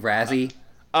a Razzie.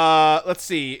 Let's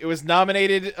see. It was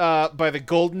nominated by the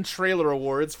Golden Trailer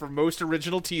Awards for Most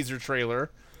Original Teaser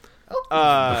Trailer.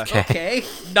 Okay.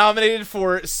 Nominated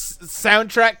for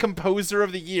Soundtrack Composer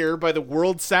of the Year by the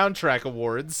World Soundtrack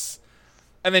Awards.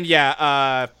 And then,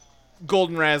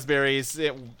 Golden Raspberries.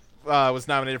 It was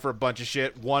nominated for a bunch of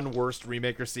shit. One Worst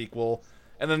Remake or Sequel.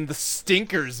 And then the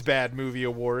Stinkers Bad Movie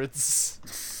Awards.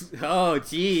 Oh,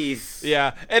 jeez.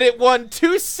 Yeah, and it won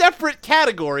 2 separate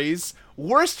categories,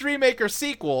 Worst Remake or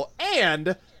Sequel,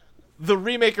 and the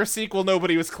remake or sequel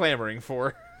nobody was clamoring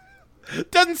for.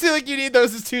 Doesn't seem like you need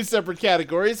those as 2 separate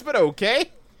categories, but okay.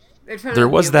 There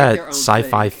was that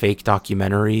sci-fi fake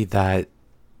documentary that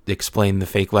explained the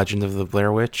fake legend of the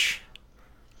Blair Witch.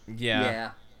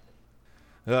 Yeah.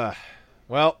 Well,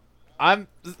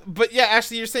 but yeah,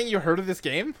 actually, you're saying you heard of this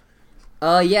game?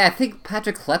 Yeah, I think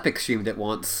Patrick Klepek streamed it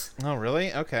once. Oh,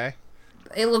 really? Okay.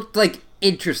 It looked, like,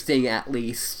 interesting, at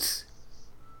least.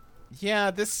 Yeah,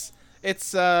 it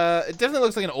definitely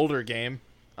looks like an older game.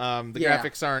 The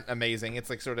graphics aren't amazing.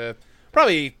 It's, like, sort of,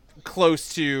 probably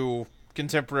close to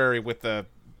contemporary with the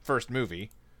first movie.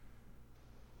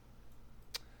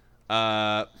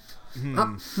 Yeah.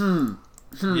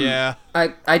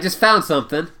 I just found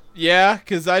something. Yeah,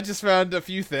 because I just found a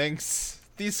few things.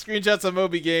 These screenshots of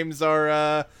Moby Games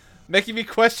are making me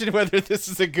question whether this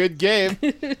is a good game.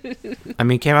 I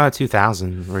mean, it came out in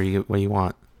 2000. What do you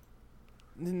want?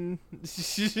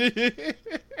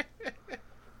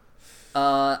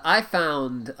 I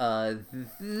found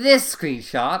this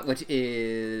screenshot, which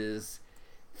is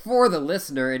for the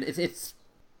listener, and it's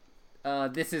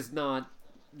this is not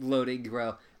loading,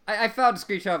 bro. I found a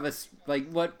screenshot of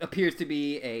what appears to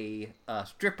be a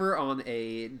stripper on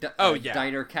a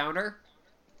diner counter.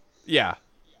 Yeah.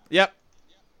 Yep.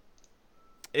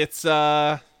 It's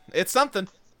something.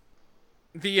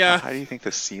 How do you think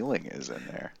the ceiling is in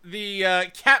there? The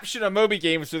caption on Moby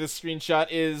Games for this screenshot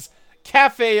is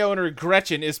cafe owner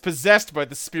Gretchen is possessed by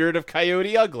the spirit of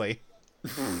Coyote Ugly.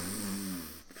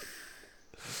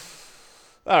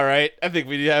 All right, I think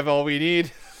we have all we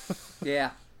need.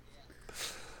 Yeah.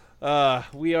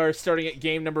 We are starting at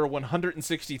game number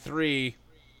 163.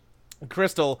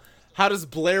 Crystal, how does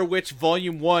Blair Witch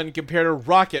Volume 1 compare to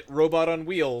Rocket Robot on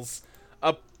Wheels?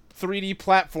 A 3D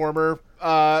platformer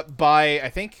by, I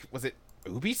think, was it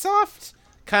Ubisoft?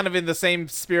 Kind of in the same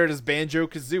spirit as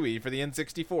Banjo-Kazooie for the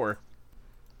N64.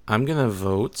 I'm going to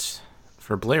vote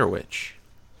for Blair Witch.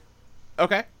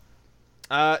 Okay.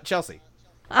 Chelsea.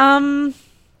 I'm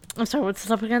sorry, what's this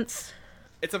up against?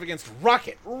 It's up against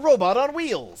Rocket Robot on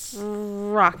Wheels.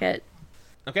 Rocket.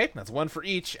 Okay, that's 1 for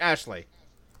each. Ashley.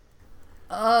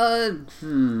 I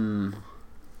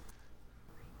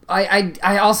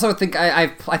also think I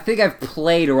think I've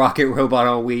played Rocket Robot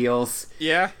on Wheels.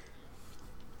 Yeah.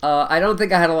 I don't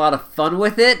think I had a lot of fun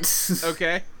with it.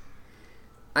 Okay.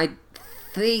 I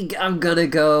think I'm gonna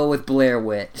go with Blair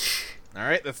Witch. All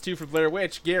right, that's 2 for Blair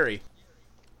Witch. Gary.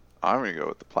 I'm gonna go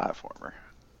with the platformer.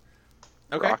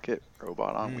 Okay. Rocket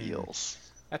Robot on Wheels.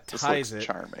 That This ties looks it.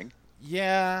 charming.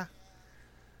 Yeah.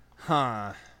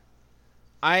 Huh.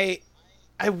 I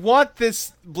want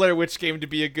this Blair Witch game to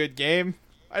be a good game.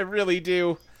 I really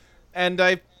do. And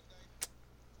I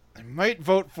might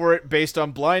vote for it based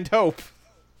on blind hope.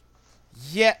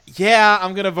 Yeah,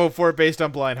 I'm gonna vote for it based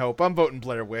on blind hope. I'm voting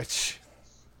Blair Witch.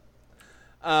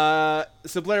 So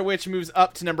Blair Witch moves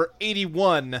up to number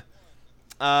 81.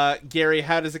 Gary,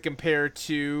 how does it compare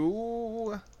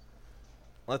to...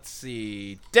 Let's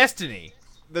see... Destiny,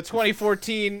 the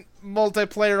 2014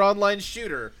 multiplayer online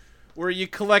shooter, where you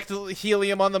collect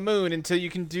helium on the moon until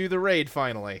you can do the raid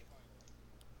finally.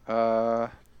 I'd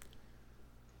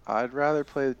rather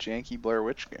play the janky Blair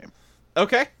Witch game.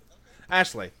 Okay.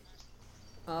 Ashley.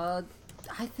 I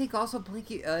think also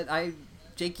Blinky...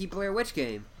 Janky Blair Witch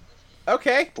game.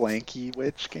 Okay. Blanky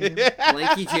Witch game.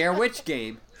 Blanky Jair Witch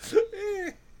game.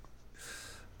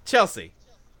 Chelsea.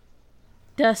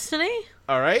 Destiny?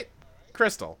 All right.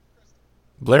 Crystal.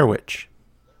 Blair Witch.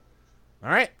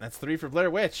 All right. That's 3 for Blair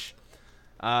Witch.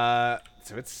 So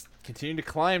it's continuing to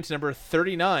climb to number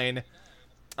 39.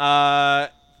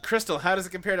 Crystal, how does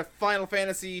it compare to Final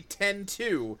Fantasy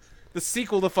X-2, the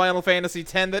sequel to Final Fantasy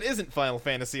X that isn't Final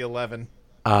Fantasy XI?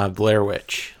 Blair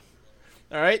Witch.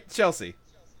 All right. Chelsea.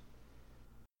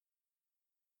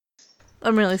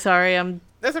 I'm really sorry.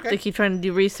 That's okay. They keep trying to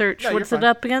do research. No, What's you're it fine.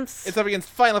 up against? It's up against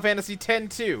Final Fantasy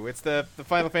X-2. It's the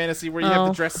Final Fantasy where you have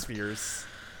the dress spheres.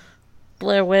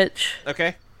 Blair Witch.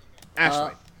 Okay.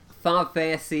 Ashley. Final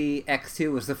Fantasy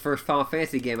X2 was the first Final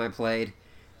Fantasy game I played.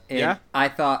 And Yeah?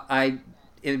 I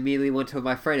immediately went to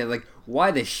my friend and was like,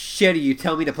 why the shit are you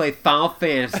telling me to play Final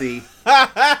Fantasy?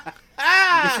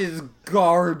 This is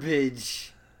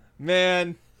garbage.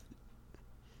 Man.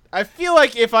 I feel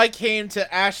like if I came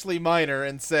to Ashley Minor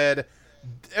and said,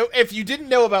 if you didn't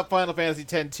know about Final Fantasy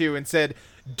X-2 and said,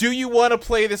 do you want to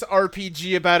play this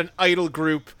RPG about an idol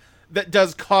group that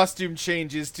does costume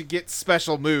changes to get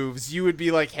special moves, you would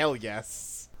be like, hell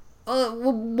yes. Well,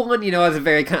 one, I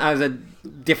was a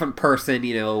different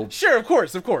person, Sure, of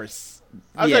course. I'm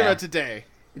talking about today.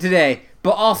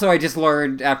 But also I just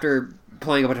learned after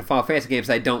playing a bunch of Final Fantasy games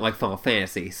I don't like Final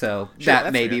Fantasy, so Sure, that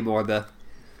that's may fair. be more the...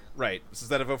 Right. So is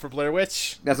that a vote for Blair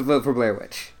Witch? That's a vote for Blair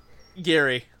Witch.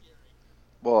 Gary.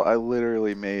 Well, I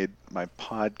literally made my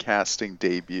podcasting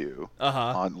debut Uh-huh.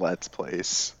 on Let's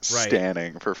Place, Right.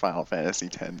 standing for Final Fantasy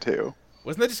X-2.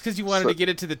 Wasn't that just because you wanted to get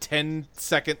it to the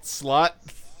 10-second slot?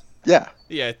 Yeah,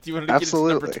 Yeah, do you want to get it to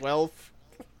number Absolutely. 12?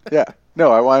 yeah.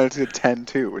 No, I wanted to get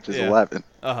 10-2, which is Yeah. 11.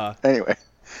 Uh-huh. Anyway,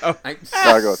 I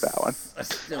I'll go with that one. I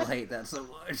still hate that so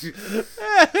much.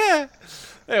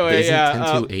 Anyway, Isn't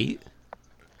yeah. 10 to 8?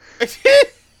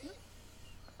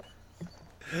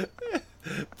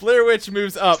 Blair Witch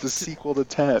moves up It's the sequel to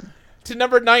 10. to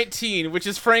number 19, which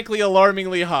is frankly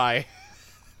alarmingly high.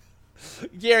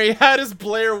 Gary, how does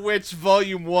Blair Witch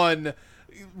Volume 1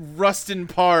 Rustin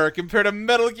Parr compare to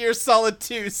Metal Gear Solid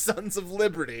 2 Sons of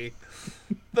Liberty?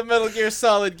 The Metal Gear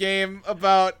Solid game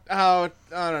about how,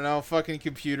 I don't know, fucking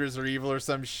computers are evil or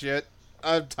some shit.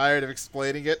 I'm tired of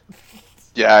explaining it.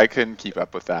 Yeah, I couldn't keep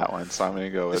up with that one, so I'm going to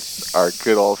go with our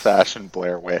good old-fashioned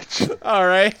Blair Witch.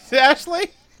 Alright,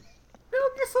 Ashley? Metal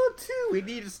Gear Solid 2, we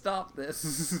need to stop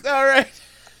this. Alright.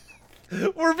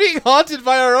 We're being haunted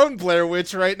by our own Blair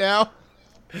Witch right now.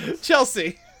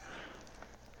 Chelsea.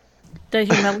 Did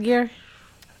I hear Metal Gear?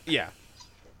 Yeah.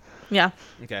 Yeah.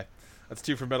 Okay. That's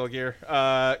 2 for Metal Gear.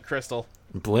 Crystal.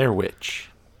 Blair Witch.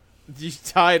 You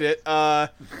tied it. I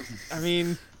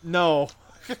mean, no.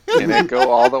 Can it go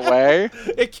all the way?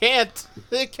 It can't.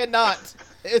 It cannot.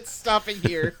 It's stopping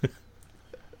here.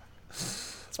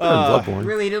 It's better than Bloodborne.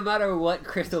 Really, no matter what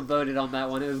Crystal voted on that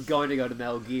one, it was going to go to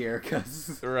Metal Gear,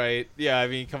 because... Right. Yeah, I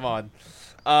mean, come on.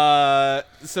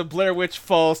 So Blair Witch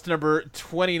falls to number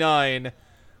 29.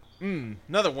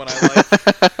 Another one I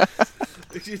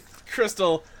like.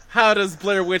 Crystal, how does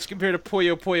Blair Witch compare to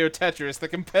Puyo Puyo Tetris, the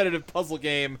competitive puzzle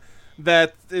game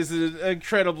that is an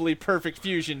incredibly perfect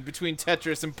fusion between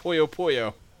Tetris and Puyo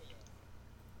Puyo?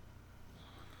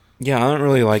 Yeah, I don't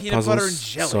really like Peanut butter puzzles, and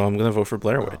jelly. so I'm going to vote for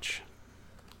Blair Witch.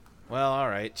 Well, all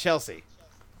right. Chelsea.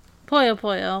 Puyo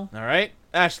Puyo. All right.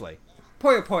 Ashley.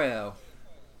 Puyo Puyo.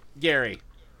 Gary.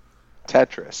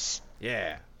 Tetris.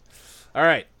 Yeah. All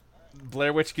right.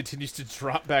 Blair Witch continues to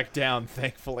drop back down,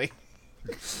 thankfully.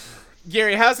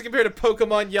 Gary, how's it compared to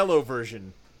Pokemon Yellow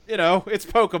version? You know, it's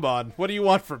Pokemon. What do you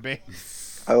want from me?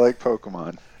 I like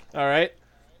Pokemon. All right.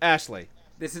 Ashley.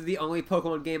 This is the only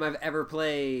Pokemon game I've ever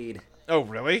played. Oh,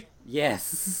 really?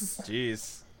 Yes.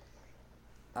 Jeez.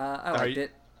 I liked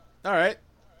it. All right.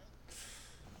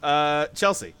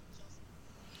 Chelsea.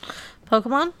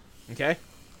 Pokemon? Okay.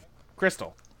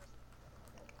 Crystal.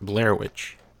 Blair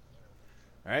Witch.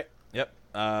 All right.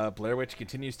 Yep. Blair Witch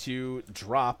continues to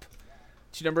drop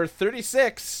to number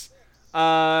 36.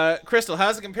 Crystal,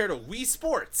 how's it compare to Wii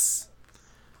Sports?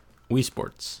 Wii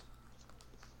Sports.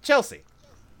 Chelsea.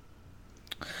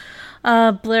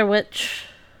 Blair Witch.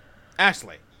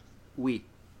 Ashley. Wii.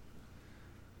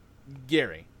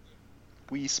 Gary.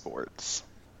 Wii Sports.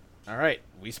 All right.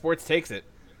 Wii Sports takes it.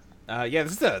 Yeah,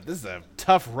 this is a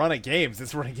tough run of games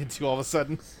it's running into all of a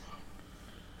sudden.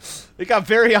 It got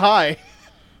very high.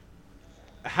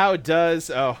 How does...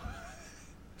 Oh.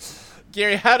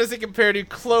 Gary, how does it compare to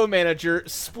Clo Manager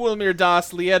Spoelmeer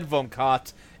das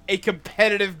Liedvomkat, a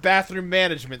competitive bathroom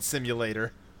management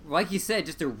simulator? Like you said,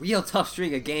 just a real tough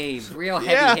string of games. Real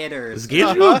heavy hitters. This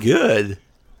game's real good.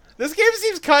 This game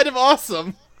seems kind of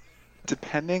awesome.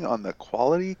 Depending on the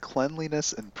quality,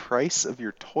 cleanliness, and price of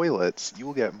your toilets, you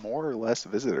will get more or less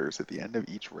visitors at the end of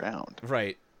each round.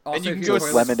 Right. Also, and you if can your go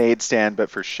toilet's- Lemonade stand,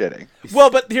 but for shitting. Well,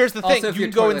 but here's the thing: Also, if you your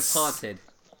can go and toilet's haunted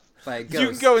by a ghost. you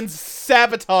can go and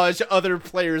sabotage other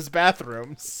players'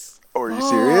 bathrooms. Oh, are you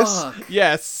serious? Fuck.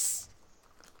 Yes.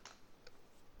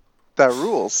 That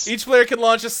rules. Each player can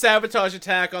launch a sabotage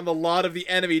attack on the lot of the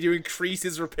enemy to increase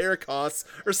his repair costs,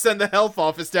 or send the health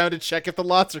office down to check if the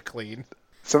lots are clean.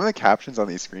 Some of the captions on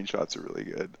these screenshots are really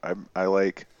good. I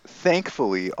like,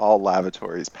 thankfully, all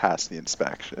lavatories pass the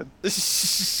inspection.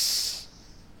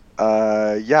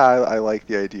 Yeah, I like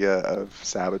the idea of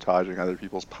sabotaging other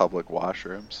people's public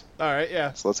washrooms. All right,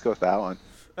 yeah. So let's go with that one.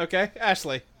 Okay,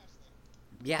 Ashley.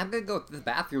 Yeah, I'm gonna go with the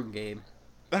bathroom game.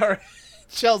 All right,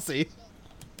 Chelsea.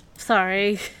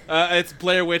 Sorry. It's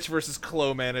Blair Witch versus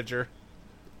Clo Manager.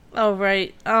 Oh,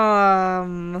 right.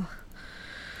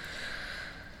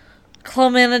 Clo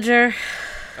Manager.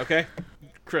 Okay,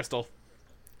 Crystal.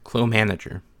 Clo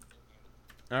Manager.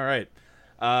 All right.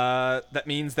 That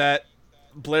means that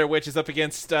Blair Witch is up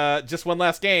against just one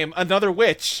last game, another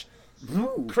witch.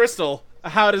 Ooh. Crystal,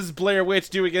 how does Blair Witch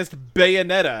do against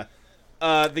Bayonetta?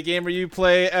 The game where you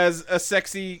play as a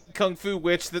sexy kung fu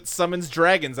witch that summons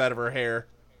dragons out of her hair.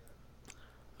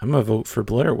 I'm gonna vote for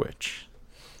Blair Witch.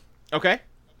 Okay.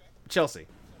 Chelsea.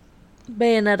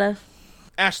 Bayonetta.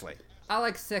 Ashley. I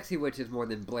like sexy witches more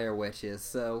than Blair Witches,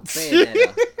 so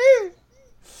Bayonetta.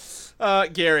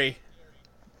 Gary.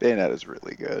 Bayonetta's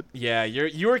really good. Yeah,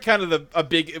 you were kind of a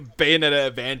big Bayonetta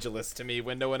evangelist to me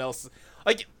when no one else...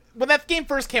 Like, when that game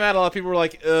first came out, a lot of people were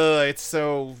like, ugh, it's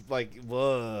so, like,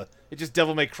 ugh. It's just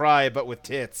Devil May Cry, but with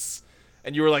tits.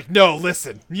 And you were like, no,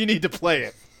 listen, you need to play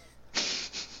it.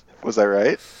 Was I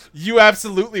right? You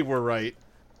absolutely were right.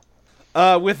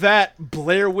 With that,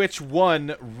 Blair Witch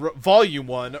 1, Volume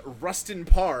 1, Rustin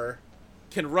Parr,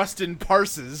 can Rustin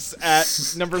Parses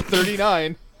at number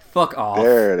 39. Fuck off.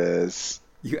 There it is.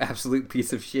 You absolute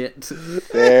piece of shit.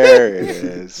 There it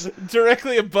is.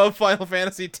 Directly above Final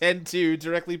Fantasy X-2,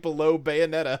 directly below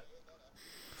Bayonetta.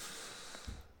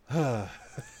 I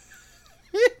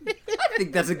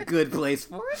think that's a good place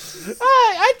for it.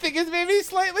 I think it's maybe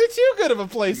slightly too good of a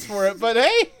place for it, but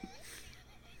hey,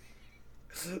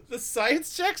 the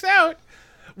science checks out.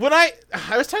 When I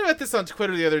was talking about this on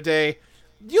Twitter the other day,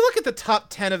 you look at the top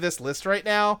 10 of this list right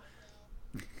now,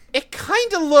 it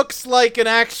kind of looks like an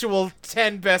actual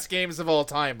 10 best games of all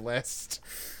time list.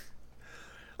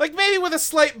 Like, maybe with a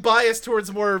slight bias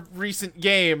towards more recent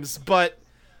games, but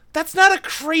that's not a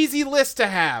crazy list to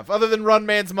have, other than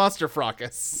Runman's Monster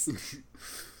Fracas.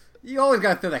 You always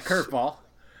gotta throw that curveball.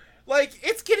 Like,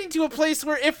 it's getting to a place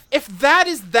where if that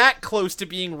is that close to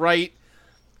being right,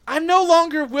 I'm no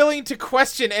longer willing to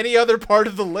question any other part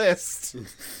of the list.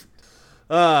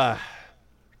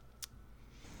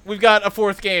 We've got a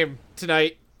fourth game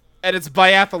tonight, and it's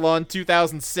Biathlon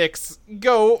 2006.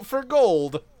 Go for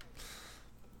gold.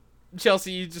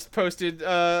 Chelsea, you just posted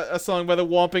a song by the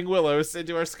Whomping Willows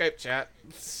into our Skype chat.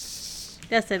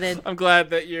 Yes, I did. I'm glad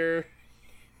that you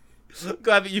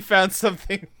found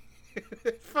something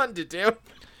fun to do.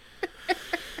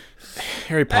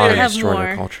 Harry Potter have destroyed more.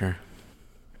 our culture.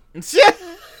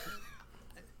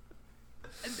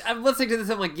 I'm listening to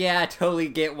this, I'm like, yeah, I totally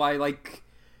get why, like,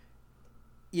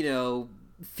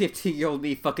 15-year-old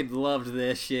me fucking loved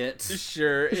this shit.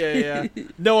 Sure, yeah.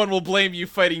 No one will blame you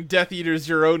fighting Death Eaters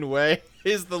your own way,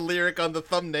 is the lyric on the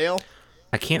thumbnail.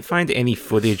 I can't find any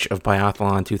footage of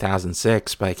Biathlon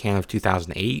 2006, but I can of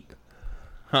 2008.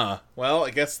 Huh. Well,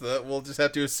 I guess we'll just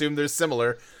have to assume they're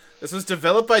similar. This was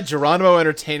developed by Geronimo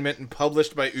Entertainment and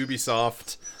published by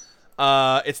Ubisoft.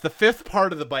 It's the fifth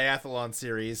part of the Biathlon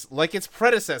series. Like its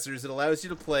predecessors, it allows you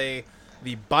to play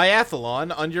the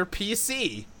Biathlon on your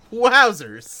PC.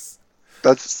 Wowzers.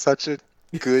 That's such a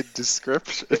good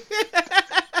description.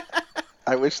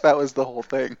 I wish that was the whole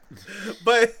thing.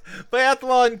 But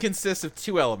Biathlon consists of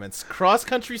two elements: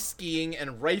 cross-country skiing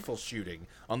and rifle shooting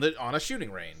on a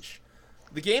shooting range.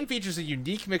 The game features a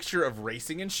unique mixture of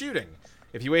racing and shooting.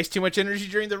 If you waste too much energy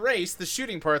during the race, the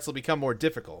shooting parts will become more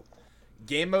difficult.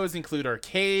 Game modes include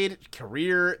arcade,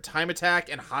 career, time attack,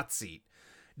 and hot seat.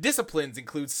 Disciplines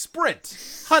include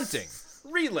sprint, hunting,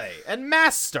 relay, and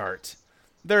mass start.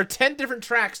 There are 10 different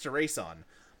tracks to race on.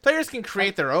 Players can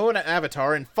create their own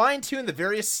avatar and fine-tune the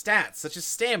various stats, such as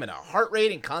stamina, heart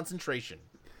rate, and concentration.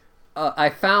 I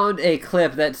found a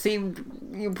clip that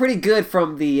seemed pretty good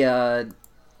from the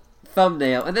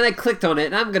thumbnail, and then I clicked on it,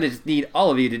 and I'm gonna just need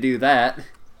all of you to do that.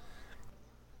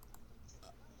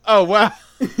 Oh, wow.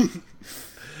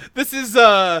 This is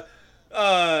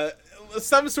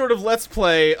some sort of Let's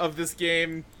Play of this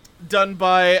game done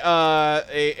by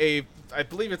I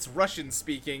believe it's Russian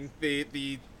speaking.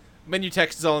 The menu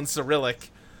text is all in Cyrillic.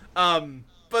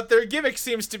 But their gimmick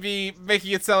seems to be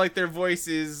making it sound like their voice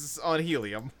is on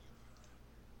helium.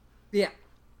 Yeah.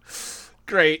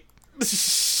 Great.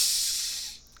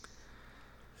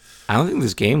 I don't think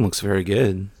this game looks very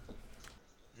good.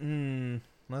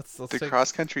 Let's The take...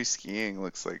 cross-country skiing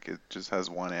looks like it just has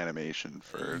one animation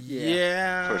for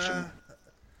Yeah. pushing.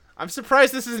 I'm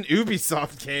surprised this is an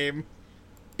Ubisoft game.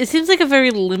 It seems like a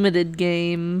very limited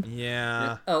game.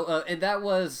 Yeah. Oh, and that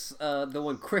was the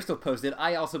one Crystal posted.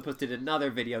 I also posted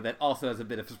another video that also has a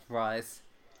bit of a surprise.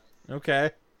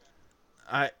 Okay.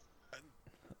 I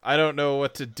don't know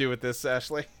what to do with this,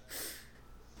 Ashley.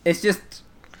 It's just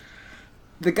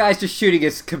the guy's just shooting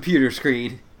his computer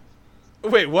screen.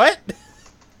 Wait, what?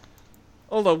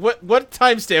 Hold on. What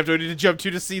timestamp do I need to jump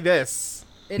to see this?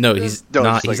 No, he's No,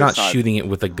 not. just like He's not it's not shooting it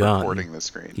with a gun. Recording the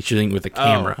screen. He's shooting it with a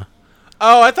camera.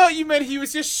 Oh, I thought you meant he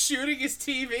was just shooting his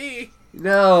TV.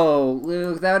 No,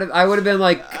 Luke, I would have been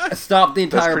like, stop the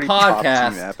That's entire pretty top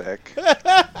podcast. team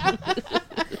epic.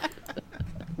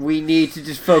 We need to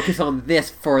just focus on this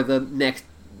for the next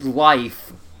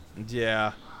life.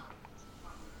 Yeah.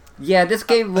 Yeah, this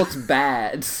game looks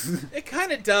bad. It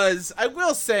kind of does. I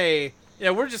will say,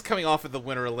 we're just coming off of the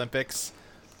Winter Olympics.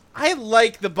 I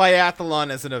like the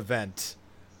biathlon as an event.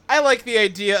 I like the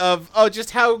idea of,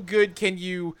 just how good can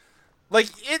you... Like,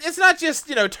 it's not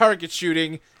just, target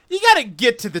shooting. You gotta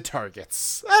get to the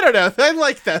targets. I don't know. I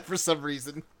like that for some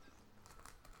reason.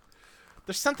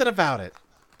 There's something about it.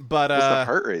 But, There's the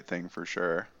heart rate thing for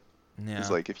sure. Yeah. It's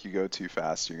like if you go too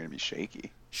fast, you're gonna be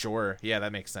shaky. Sure. Yeah,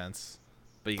 that makes sense.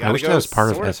 But you I gotta wish go that was part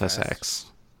of sorta SSX. fast.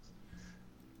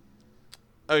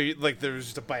 Oh, like there's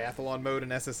just a biathlon mode in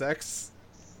SSX?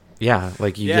 Yeah,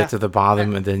 like you Yeah. get to the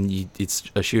bottom and then it's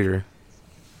a shooter.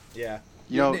 Yeah.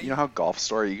 You know how Golf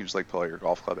Story you can just like pull out your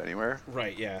golf club anywhere.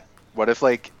 Right. Yeah. What if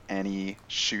like any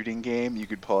shooting game you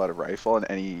could pull out a rifle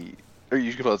and or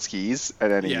you could pull out skis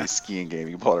and any skiing game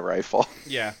you can pull out a rifle.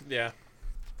 Yeah. Yeah.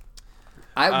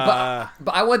 But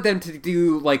I want them to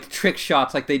do like trick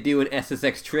shots like they do in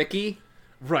SSX Tricky,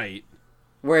 Right.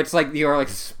 where it's like you're like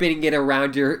spinning it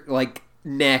around your like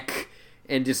neck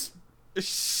and just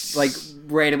like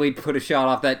randomly put a shot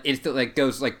off that instantly like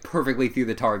goes like perfectly through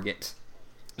the target.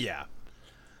 Yeah.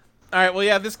 All right. Well,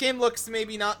 yeah. This game looks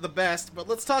maybe not the best, but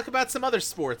let's talk about some other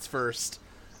sports first.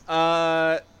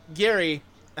 Gary,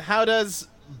 how does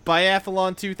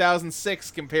Biathlon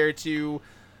 2006 compare to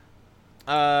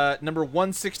number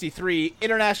 163,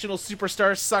 International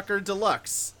Superstar Soccer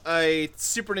Deluxe, a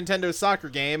Super Nintendo soccer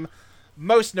game,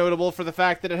 most notable for the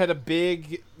fact that it had a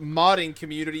big modding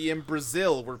community in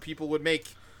Brazil where people would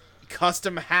make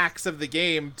custom hacks of the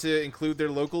game to include their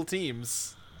local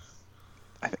teams.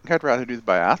 I think I'd rather do the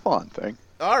biathlon thing.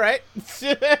 All right.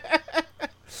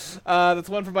 That's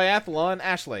one for Biathlon.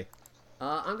 Ashley.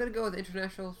 I'm gonna go with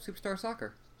International Superstar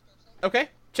Soccer. Okay.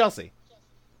 Chelsea.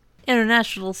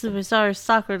 International Superstar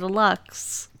Soccer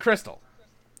Deluxe. Crystal.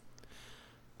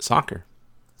 Soccer.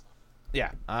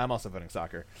 Yeah, I'm also voting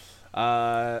soccer.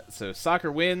 So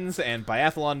soccer wins, and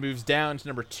Biathlon moves down to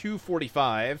number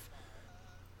 245.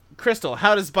 Crystal,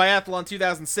 how does Biathlon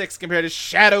 2006 compare to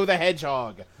Shadow the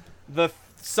Hedgehog, the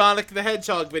Sonic the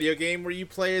Hedgehog video game where you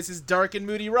play as his dark and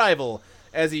moody rival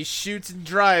as he shoots and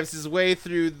drives his way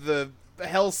through the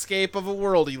hellscape of a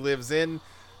world he lives in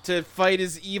to fight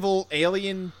his evil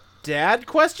alien dad,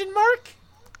 question mark?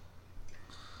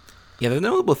 Yeah, the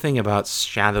notable thing about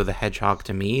Shadow the Hedgehog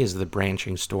to me is the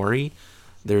branching story.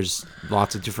 There's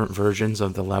lots of different versions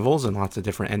of the levels and lots of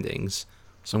different endings.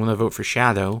 So I'm going to vote for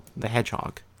Shadow the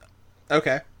Hedgehog.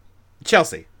 Okay.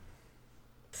 Chelsea.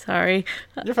 Sorry.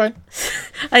 You're fine.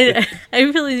 I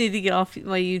really need to get off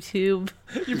my YouTube.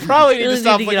 You probably need Really to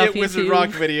stop need to looking get at off Wizard YouTube. Rock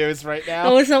videos right now.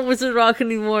 Oh, it's not Wizard Rock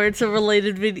anymore. It's a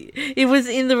related video. It was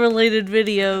in the related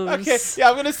videos. Okay, yeah,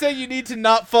 I'm gonna say you need to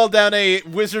not fall down a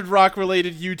Wizard Rock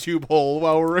related YouTube hole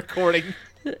while we're recording.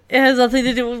 It has nothing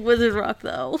to do with Wizard Rock,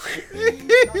 though.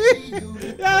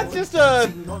 Yeah, it's just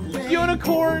a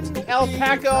unicorn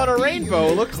alpaca on a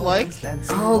rainbow, looks like.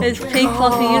 Oh, It's pink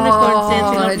fluffy unicorn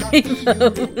dancing on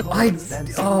a rainbow.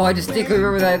 I distinctly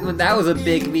remember that when that was a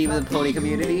big meme in the pony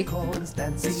community.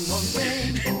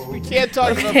 We can't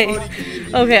talk about Okay. pony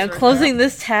community. Okay, I'm closing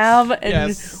this tab, and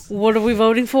Yes. what are we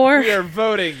voting for? We are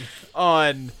voting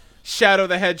on Shadow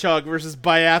the Hedgehog versus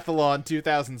Biathlon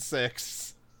 2006.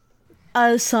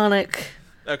 Sonic.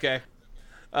 Okay.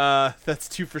 That's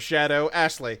 2 for Shadow.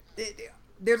 Ashley.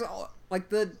 There's like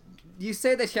you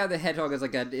say that Shadow the Hedgehog is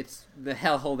like it's the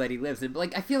hellhole that he lives in, but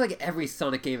like I feel like every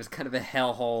Sonic game is kind of a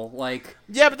hellhole. Like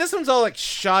Yeah, but this one's all like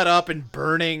shot up and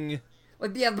burning.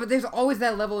 Like, yeah, but there's always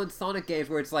that level in Sonic games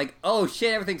where it's like, oh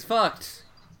shit, everything's fucked.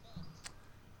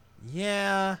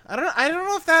 Yeah, I don't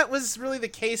know if that was really the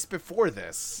case before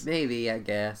this. Maybe, I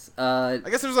guess. I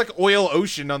guess there was like Oil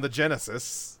Ocean on the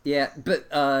Genesis. Yeah, but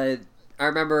I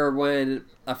remember when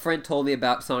a friend told me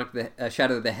about Sonic the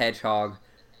Shadow the Hedgehog,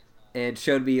 and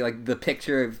showed me like the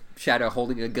picture of Shadow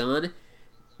holding a gun.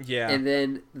 Yeah. And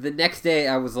then the next day,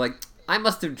 I was like, I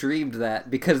must have dreamed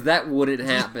that because that wouldn't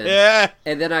happen. Yeah.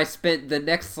 And then I spent the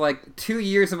next like 2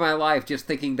 years of my life just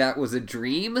thinking that was a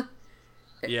dream.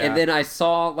 Yeah. And then I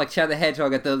saw like Shadow the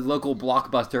Hedgehog at the local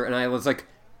Blockbuster, and I was like,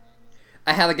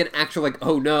 I had like an actual like,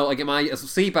 oh no, like am I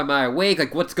asleep? Am I awake?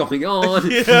 Like what's going on?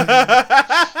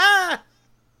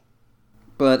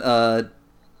 But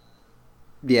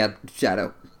yeah,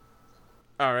 Shadow.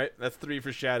 All right, that's 3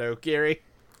 for Shadow. Gary.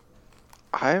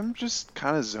 I'm just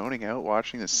kind of zoning out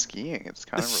watching the skiing. It's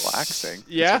kind of relaxing.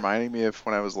 Yeah? It's reminding me of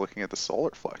when I was looking at the Solar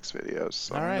Flex videos.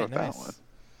 So All I'm right, going to go with nice.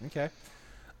 that Okay.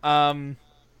 one.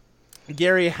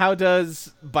 Gary, how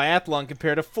does Biathlon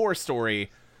compare to 4-Story?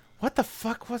 What the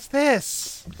fuck was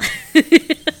this?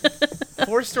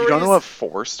 4-Story. You don't know what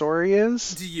 4-Story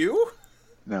is? Do you?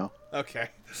 No. Okay.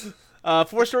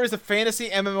 4-Story is a fantasy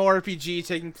MMORPG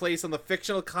taking place on the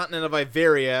fictional continent of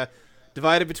Iberia,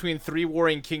 divided between 3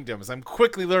 warring kingdoms. I'm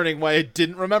quickly learning why I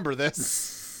didn't remember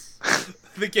this.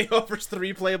 The game offers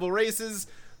 3 playable races.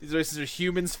 These races are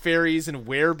humans, fairies, and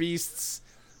werebeasts.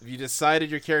 If you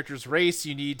decided your character's race,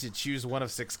 you need to choose one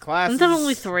of 6 classes. Isn't that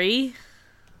only 3?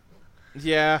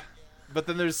 Yeah, but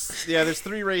then there's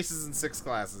 3 races and 6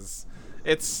 classes.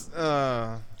 It's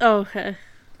Oh, okay.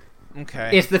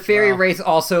 okay. Is the fairy race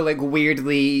also like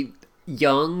weirdly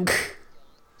young?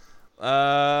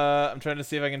 I'm trying to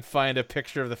see if I can find a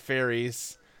picture of the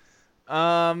fairies.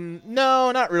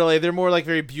 No, not really. They're more like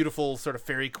very beautiful sort of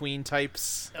fairy queen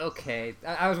types. Okay,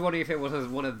 I was wondering if it was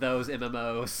one of those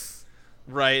MMOs.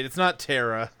 Right, it's not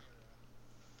Terra.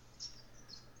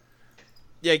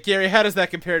 Yeah, Gary, how does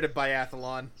that compare to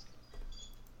Biathlon?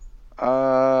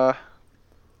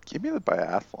 Give me the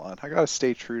Biathlon. I gotta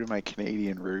stay true to my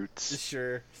Canadian roots.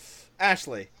 Sure.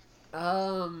 Ashley.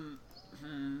 I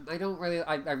don't really.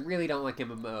 I really don't like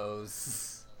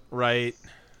MMOs. Right.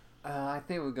 I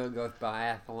think we're gonna go with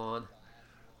Biathlon.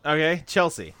 Okay,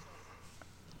 Chelsea.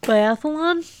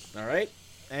 Biathlon? All right.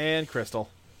 And Crystal.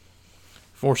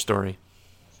 4-Story.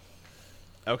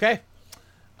 Okay.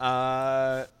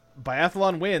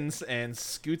 Biathlon wins and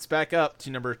scoots back up to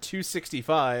number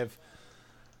 265.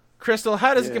 Crystal,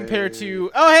 how does it compare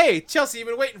to... Oh, hey, Chelsea, you've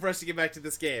been waiting for us to get back to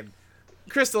this game.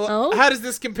 Crystal, how does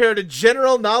this compare to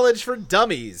General Knowledge for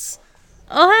Dummies?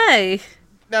 Oh, hey.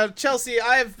 Now, Chelsea,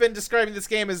 I have been describing this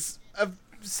game as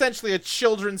essentially a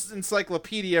children's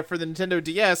encyclopedia for the Nintendo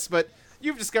DS, but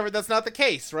you've discovered that's not the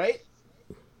case, right?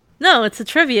 No, it's a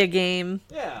trivia game.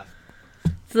 Yeah.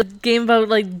 It's a game about,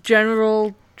 like,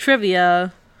 general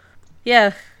trivia.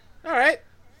 Yeah. All right.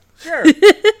 Sure.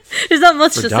 There's not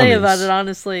much For to dummies. say about it,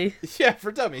 honestly. Yeah,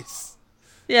 for dummies.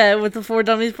 Yeah, with the 4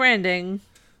 Dummies branding.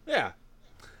 Yeah.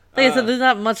 Like I said, there's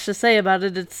not much to say about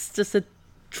it. It's just a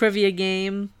trivia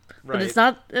game. Right. But it's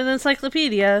not an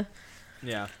encyclopedia.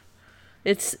 Yeah.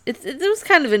 It was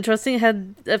kind of interesting. It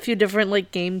had a few different,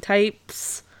 like, game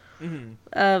types.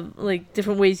 Like,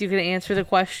 different ways you could answer the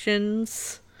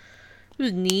questions. It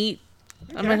was neat.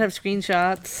 Okay. I might have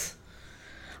screenshots.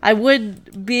 I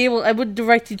would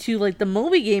direct you to, like, the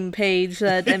Moby Game page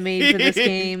that I made for this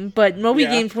game, but Moby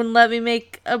Games wouldn't let me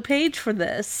make a page for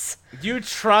this. You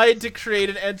tried to create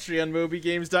an entry on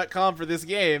MobyGames.com for this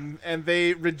game, and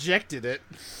they rejected it.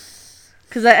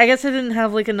 Because I guess I didn't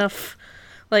have, like, enough,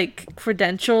 like,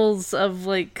 credentials of,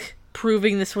 like,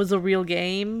 proving this was a real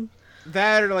game.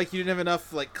 That, or, like, you didn't have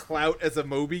enough, like, clout as a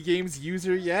Moby Games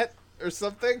user yet, or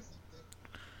something?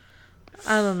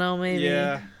 I don't know, maybe.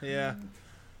 Yeah.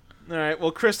 Alright,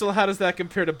 well, Crystal, how does that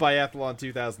compare to Biathlon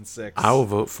 2006? I will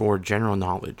vote for General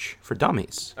Knowledge for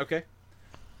Dummies. Okay.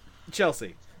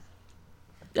 Chelsea.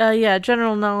 Yeah,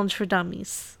 General Knowledge for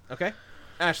Dummies. Okay.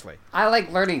 Ashley. I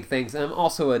like learning things, and I'm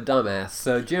also a dumbass,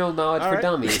 so General Knowledge for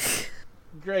Dummies.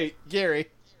 Great. Gary.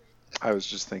 I was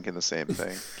just thinking the same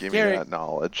thing. Give Gary, me that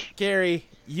knowledge. Gary,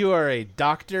 you are a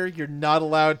doctor. You're not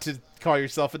allowed to call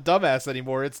yourself a dumbass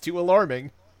anymore. It's too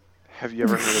alarming. Have you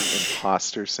ever heard of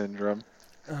imposter syndrome?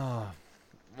 Oh,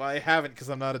 well, I haven't because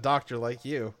I'm not a doctor like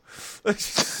you.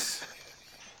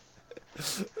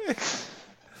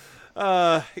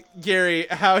 Gary,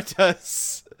 how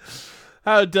does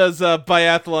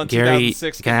Biathlon Gary,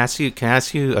 2006? can I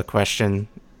ask you a question?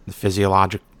 A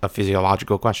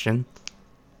physiological question.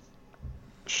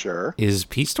 Sure. Is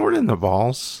pee stored in the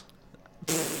balls?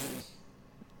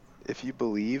 if you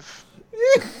believe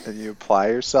and you apply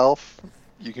yourself,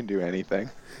 you can do anything.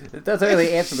 It doesn't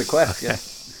really answer the question.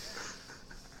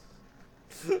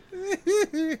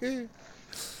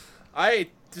 I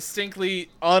distinctly,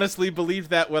 honestly believed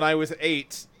that when I was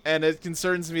 8, and it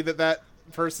concerns me that that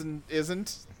person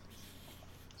isn't.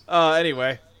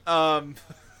 Anyway,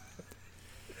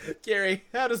 Gary,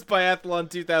 how does Biathlon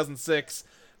 2006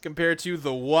 compare to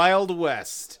The Wild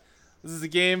West? This is a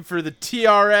game for the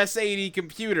TRS-80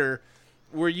 computer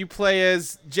where you play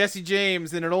as Jesse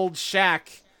James in an old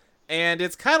shack, and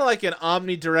it's kind of like an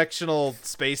omnidirectional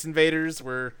Space Invaders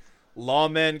where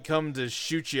lawmen come to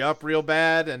shoot you up real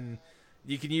bad, and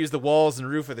you can use the walls and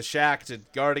roof of the shack to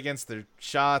guard against their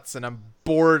shots, and I'm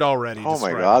bored already. Oh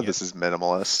my god, this is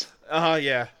minimalist.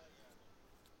 Yeah.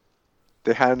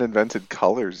 They hadn't invented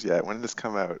colors yet. When did this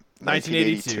come out?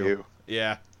 1982.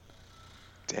 Yeah.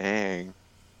 Dang.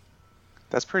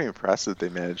 That's pretty impressive they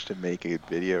managed to make a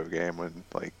video game when,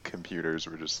 like, computers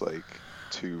were just, like,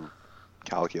 two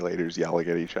calculators yelling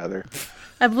at each other.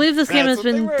 I believe this game has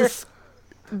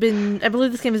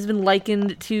been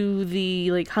likened to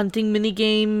the, like, hunting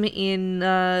minigame in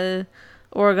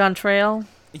Oregon Trail.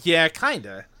 Yeah,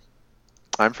 kinda.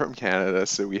 I'm from Canada,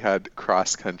 so we had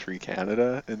Cross Country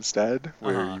Canada instead,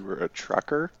 where you were a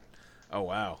trucker. Oh,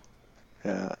 wow.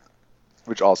 Yeah.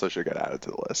 Which also should get added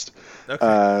to the list.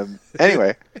 Okay.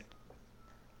 Anyway,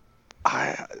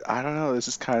 I don't know. This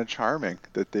is kind of charming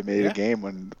that they made a game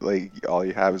when like all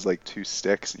you have is like two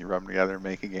sticks and you rub them together and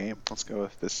make a game. Let's go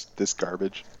with this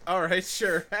garbage. All right,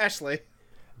 sure, Ashley.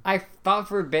 I thought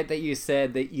for a bit that you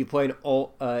said that you played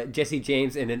Jesse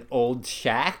James in an old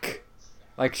shack,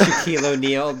 like Shaquille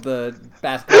O'Neal, the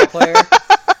basketball player.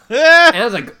 And I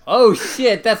was like, "Oh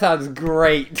shit, that sounds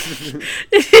great."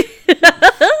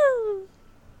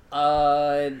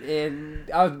 And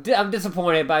I'm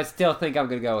disappointed, but I still think I'm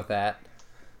gonna go with that.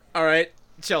 All right,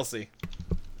 Chelsea.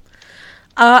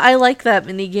 I like that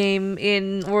minigame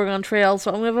in Oregon Trail,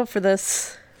 so I'm gonna vote for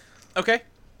this. Okay,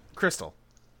 Crystal.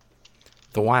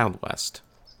 The Wild West.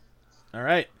 All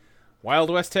right, Wild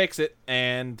West takes it,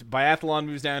 and Biathlon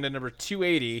moves down to number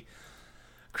 280.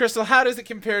 Crystal, how does it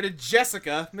compare to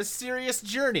Jessica: Mysterious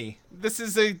Journey? This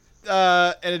is an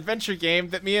adventure game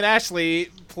that me and Ashley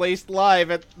placed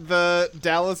live at the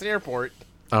Dallas airport.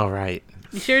 All right.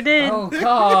 You sure did. Oh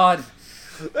God.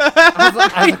 I was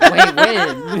like, wait,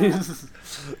 when?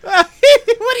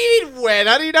 What do you mean when?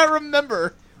 How do you not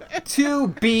remember?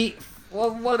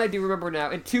 One I do remember now,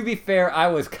 and to be fair, I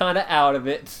was kind of out of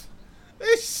it.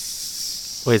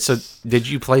 Wait, so did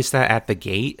you place that at the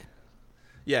gate?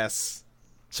 Yes.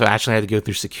 So Ashley had to go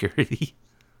through security?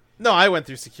 No, I went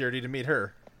through security to meet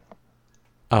her.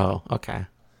 Oh, okay.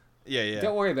 Yeah.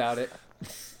 Don't worry about it.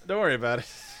 Don't worry about it.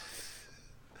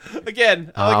 Again,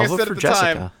 like I'll I vote said for at the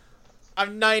Jessica. time,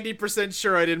 I'm 90%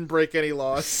 sure I didn't break any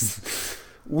laws.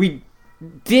 We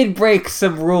did break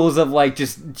some rules of like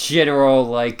just general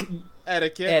like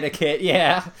Etiquette.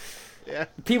 Yeah. Yeah.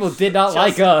 People did not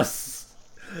like us.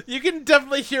 You can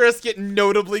definitely hear us get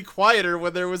notably quieter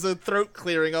when there was a throat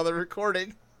clearing on the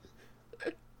recording.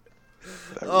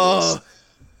 Oh.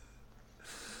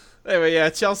 Anyway, yeah,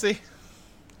 Chelsea.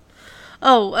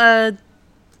 Well,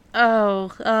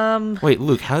 Wait,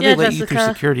 Luke, how do yeah, they let you through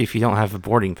Jessica. security if you don't have a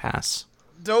boarding pass?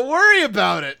 Don't worry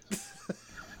about it.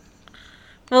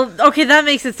 well, okay, that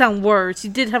makes it sound worse.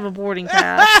 You did have a boarding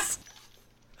pass.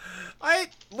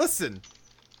 Listen.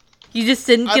 You just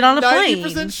didn't get on a plane.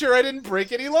 I'm 90% sure I didn't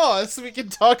break any laws, so we can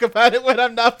talk about it when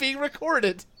I'm not being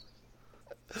recorded.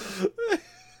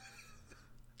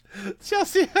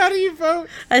 Chelsea, how do you vote?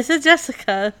 I said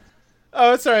Jessica.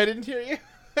 Oh, sorry, I didn't hear you.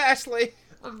 Ashley.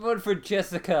 I'm voting for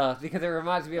Jessica because it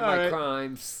reminds me of my Alright.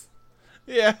 crimes.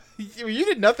 Yeah, you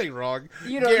did nothing wrong.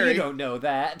 You Gary. don't know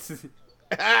that.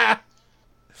 I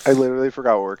literally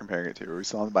forgot what we're comparing it to. Are we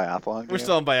still on the biathlon game? We're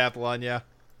still in Biathlon, yeah.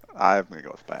 I'm gonna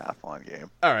go with biathlon game.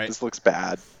 All right. This looks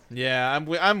bad. Yeah,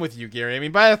 I'm with you, Gary. I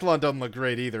mean, Biathlon doesn't look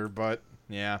great either, but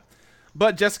yeah.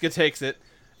 But Jessica takes it,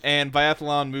 and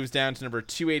Biathlon moves down to number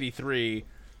 283.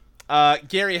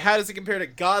 Gary, how does it compare to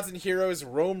Gods and Heroes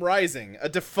Rome Rising, a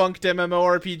defunct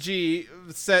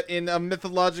MMORPG set in a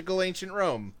mythological ancient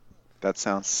Rome? That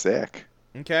sounds sick.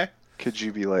 Okay. Could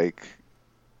you be like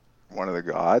one of the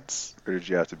gods, or did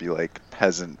you have to be like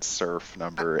peasant serf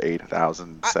number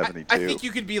 8072? I think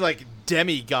you could be like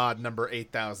demigod number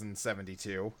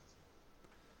 8072.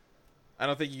 I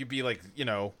don't think you could be like,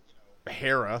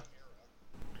 Hera.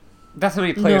 That's how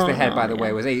many players No, they had, by the yeah.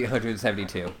 way, was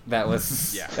 872. That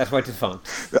was... Yeah. That's why defunct.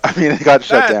 I mean, it got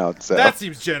shut down, so... That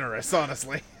seems generous,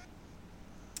 honestly.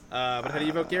 But how do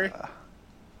you vote, Gary?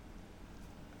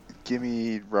 Give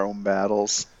me Rome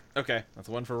battles. Okay, that's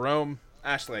one for Rome.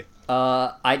 Ashley.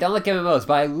 I don't like MMOs,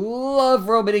 but I love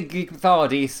Roman and Greek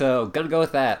mythology, so gonna go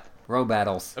with that. Rome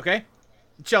battles. Okay.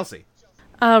 Chelsea.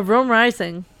 Rome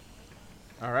Rising.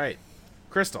 All right.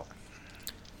 Crystal.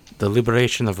 The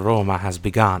liberation of Roma has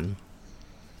begun.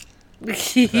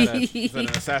 Is that an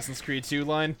Assassin's Creed 2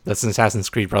 line? That's an Assassin's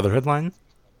Creed Brotherhood line?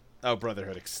 Oh,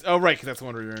 Brotherhood. Oh, right, because that's the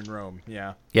one where you're in Rome.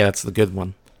 Yeah. Yeah, that's the good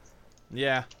one.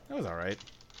 Yeah, that was all right.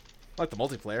 I like the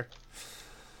multiplayer.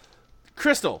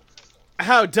 Crystal,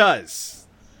 how does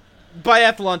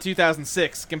Biathlon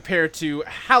 2006 compare to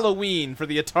Halloween for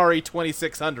the Atari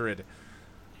 2600?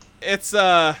 It's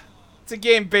a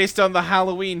game based on the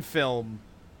Halloween film,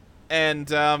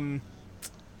 and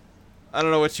I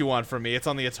don't know what you want from me. It's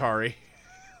on the Atari.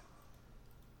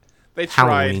 They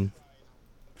tried. Halloween.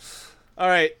 All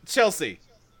right, Chelsea.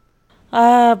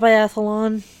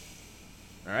 Biathlon.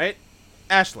 All right,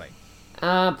 Ashley.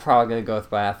 I'm probably gonna go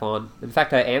with Biathlon. In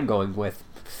fact, I am going with.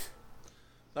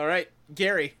 All right,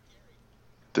 Gary.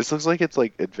 This looks like it's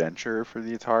like Adventure for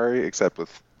the Atari, except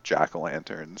with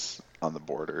jack-o'-lanterns on the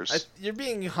borders. You're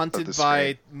being hunted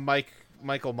by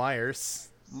Michael Myers.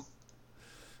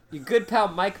 Your good pal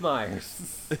Mike Myers.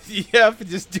 Yep,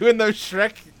 just doing those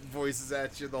Shrek voices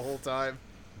at you the whole time.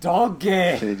 Donkey.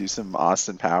 Can they do some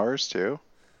Austin Powers too?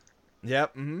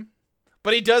 Yep, mm-hmm.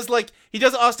 But he does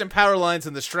Austin Power lines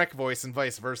in the Shrek voice and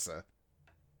vice versa.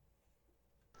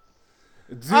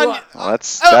 Well,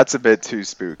 that's a bit too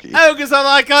spooky. Oh, because I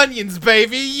like onions,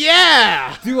 baby,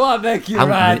 yeah! Do I make you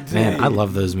right? Man, I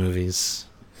love those movies.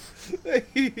 They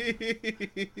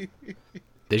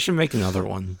should make another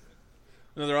one.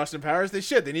 Another Austin Powers? They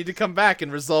should. They need to come back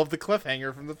and resolve the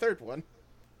cliffhanger from the third one.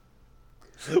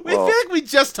 I feel like we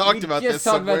just talked about this somewhere. Just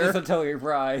talked about this until your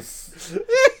prize.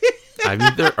 I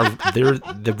mean, they're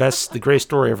the greatest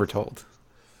story ever told.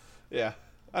 Yeah,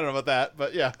 I don't know about that,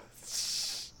 but yeah.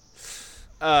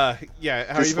 Yeah,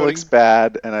 how are This you voting? looks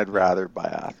bad, and I'd rather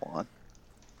Biathlon.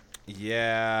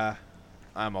 Yeah,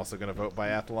 I'm also going to vote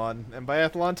Biathlon, and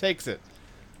Biathlon takes it.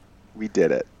 We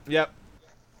did it. Yep.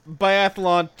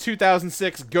 Biathlon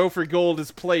 2006 Gopher Gold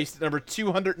is placed at number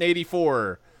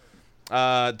 284.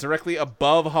 Directly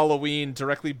above Halloween,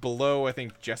 directly below, I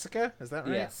think, Jessica? Is that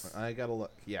right? Yes. I gotta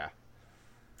look. Yeah.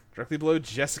 Directly below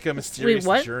Jessica Mysterious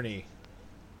what? Journey.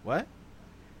 What?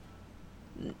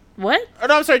 What? Oh,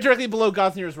 no, I'm sorry. Directly below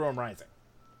Gothnir's Rome Rising.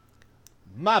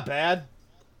 My bad.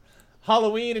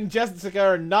 Halloween and Jessica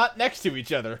are not next to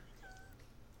each other.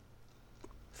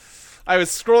 I was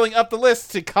scrolling up the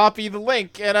list to copy the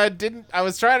link, and I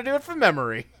was trying to do it from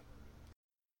memory.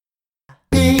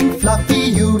 Pink fluffy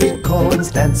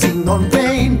unicorns dancing on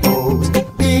rainbows.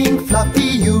 Pink fluffy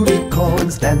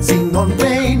unicorns dancing on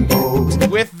rainbows.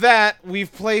 With that,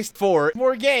 we've placed 4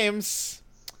 more games.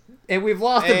 And we've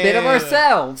lost a bit of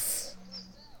ourselves.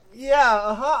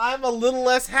 Yeah, I'm a little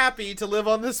less happy to live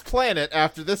on this planet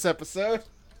after this episode.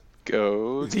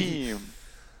 Go team.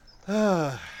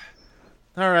 Alright,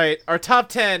 our top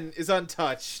 10 is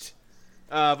untouched.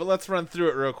 But let's run through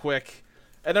it real quick.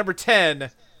 At number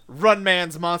 10,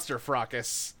 Runman's Monster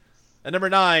Fracas. At number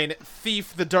 9,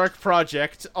 Thief the Dark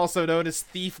Project, also known as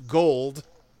Thief Gold.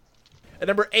 At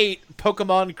number 8,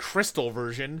 Pokemon Crystal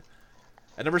version.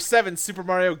 At number 7, Super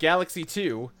Mario Galaxy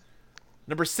 2.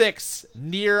 Number 6,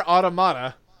 Nier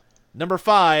Automata. Number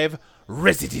 5,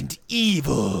 Resident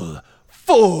Evil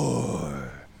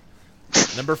 4.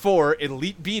 Number 4,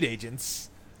 Elite Beat Agents.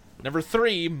 Number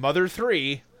 3, Mother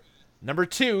 3. Number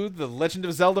 2, The Legend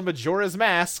of Zelda Majora's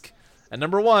Mask. And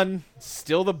number 1,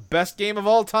 still the best game of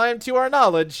all time to our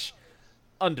knowledge,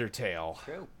 Undertale.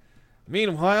 True.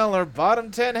 Meanwhile, our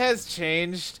bottom 10 has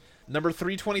changed. Number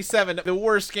 327, the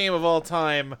worst game of all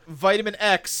time, Vitamin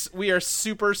X, We Are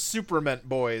Super Superment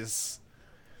Boys.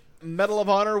 Medal of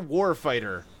Honor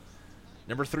Warfighter.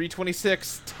 Number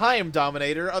 326, Time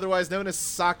Dominator, otherwise known as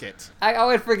Socket. I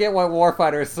always forget why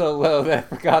Warfighter is so low that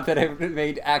I forgot that it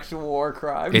made actual war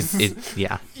crimes.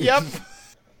 Yeah. Yep.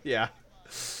 Yeah.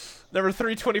 Number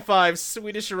 325,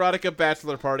 Swedish Erotica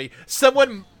Bachelor Party.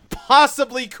 Someone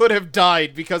possibly could have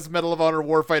died because Medal of Honor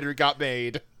Warfighter got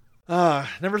made.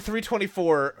 Number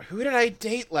 324, Who Did I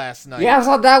Date Last Night? Yeah, I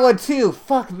saw that one too.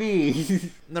 Fuck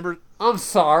me. I'm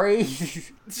sorry.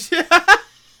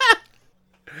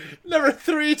 Number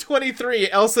 323,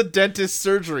 Elsa Dentist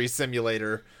Surgery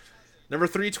Simulator. Number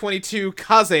 322,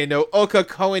 Kaze no Oka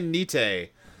Koen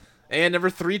Nite. And number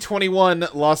 321,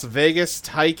 Las Vegas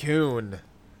Tycoon.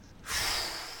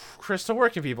 Crystal, where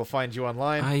can people find you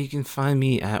online? You can find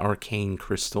me at Arcane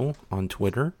Crystal on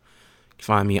Twitter. You can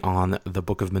find me on the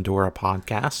Book of Medora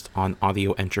podcast on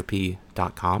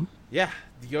audioentropy.com. Yeah,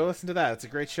 go listen to that. It's a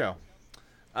great show.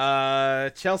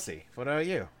 Chelsea, what about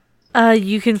you?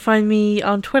 You can find me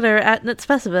on Twitter at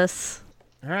Nitspecibus.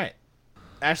 All right.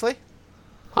 Ashley?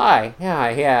 Hi.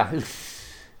 Yeah.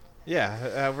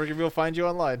 Where can people find you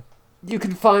online? You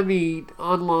can find me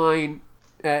online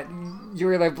at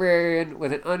Yuri Librarian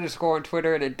with an underscore on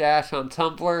Twitter and a dash on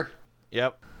Tumblr.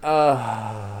 Yep.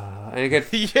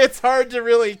 It's hard to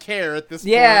really care at this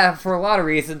point. Yeah, for a lot of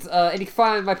reasons. And you can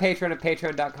find my Patreon at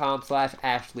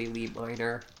patreon.com/Ashley Lee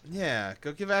Minor. Yeah,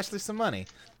 go give Ashley some money.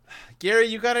 Gary,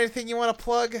 you got anything you want to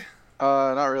plug?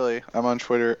 Not really. I'm on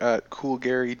Twitter at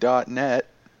coolgary.net.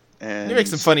 And you make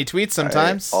some funny tweets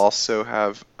sometimes. I also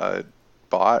have a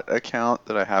bot account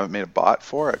that I haven't made a bot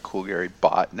for at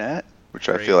coolgarybotnet, which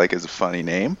I feel like is a funny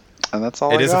name. And that's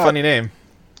all I got. It is a funny name.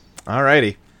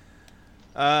 Alrighty.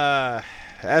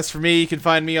 As for me, you can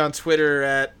find me on Twitter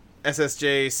at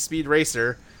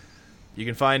SSJSpeedRacer. You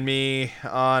can find me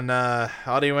on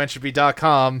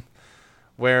audioentropy.com,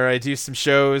 where I do some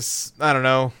shows. I don't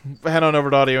know. Head on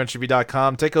over to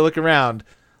audioentropy.com. Take a look around.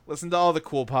 Listen to all the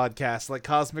cool podcasts like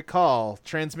Cosmic Call,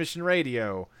 Transmission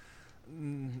Radio,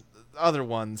 other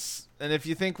ones. And if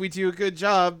you think we do a good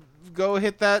job, go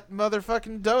hit that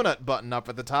motherfucking donut button up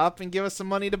at the top and give us some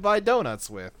money to buy donuts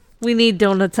with. We need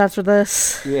donuts after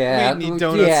this. Yeah, we need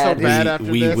donuts so bad after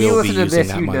this. We will be using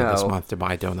that money this month to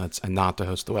buy donuts and not to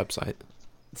host the website.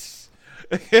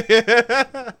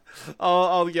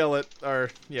 I'll yell it,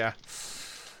 or yeah.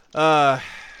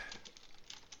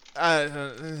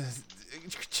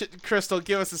 Crystal,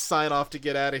 give us a sign off to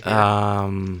get out of here.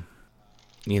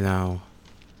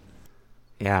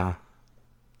 Yeah.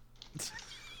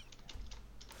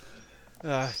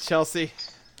 Chelsea.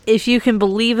 If you can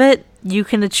believe it, you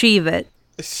can achieve it.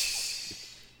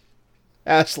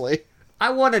 Ashley. I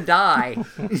want to die.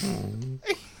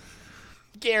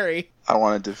 Gary. I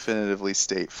want to definitively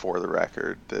state for the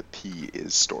record that pee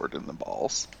is stored in the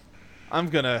balls. I'm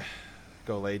gonna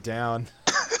go lay down.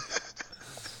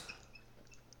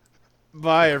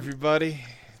 Bye, everybody.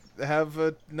 Have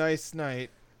a nice night.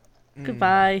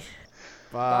 Goodbye.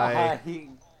 Bye.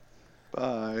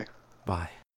 Bye. Bye.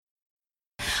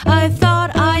 I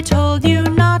thought I told you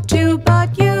not to,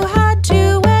 but you have.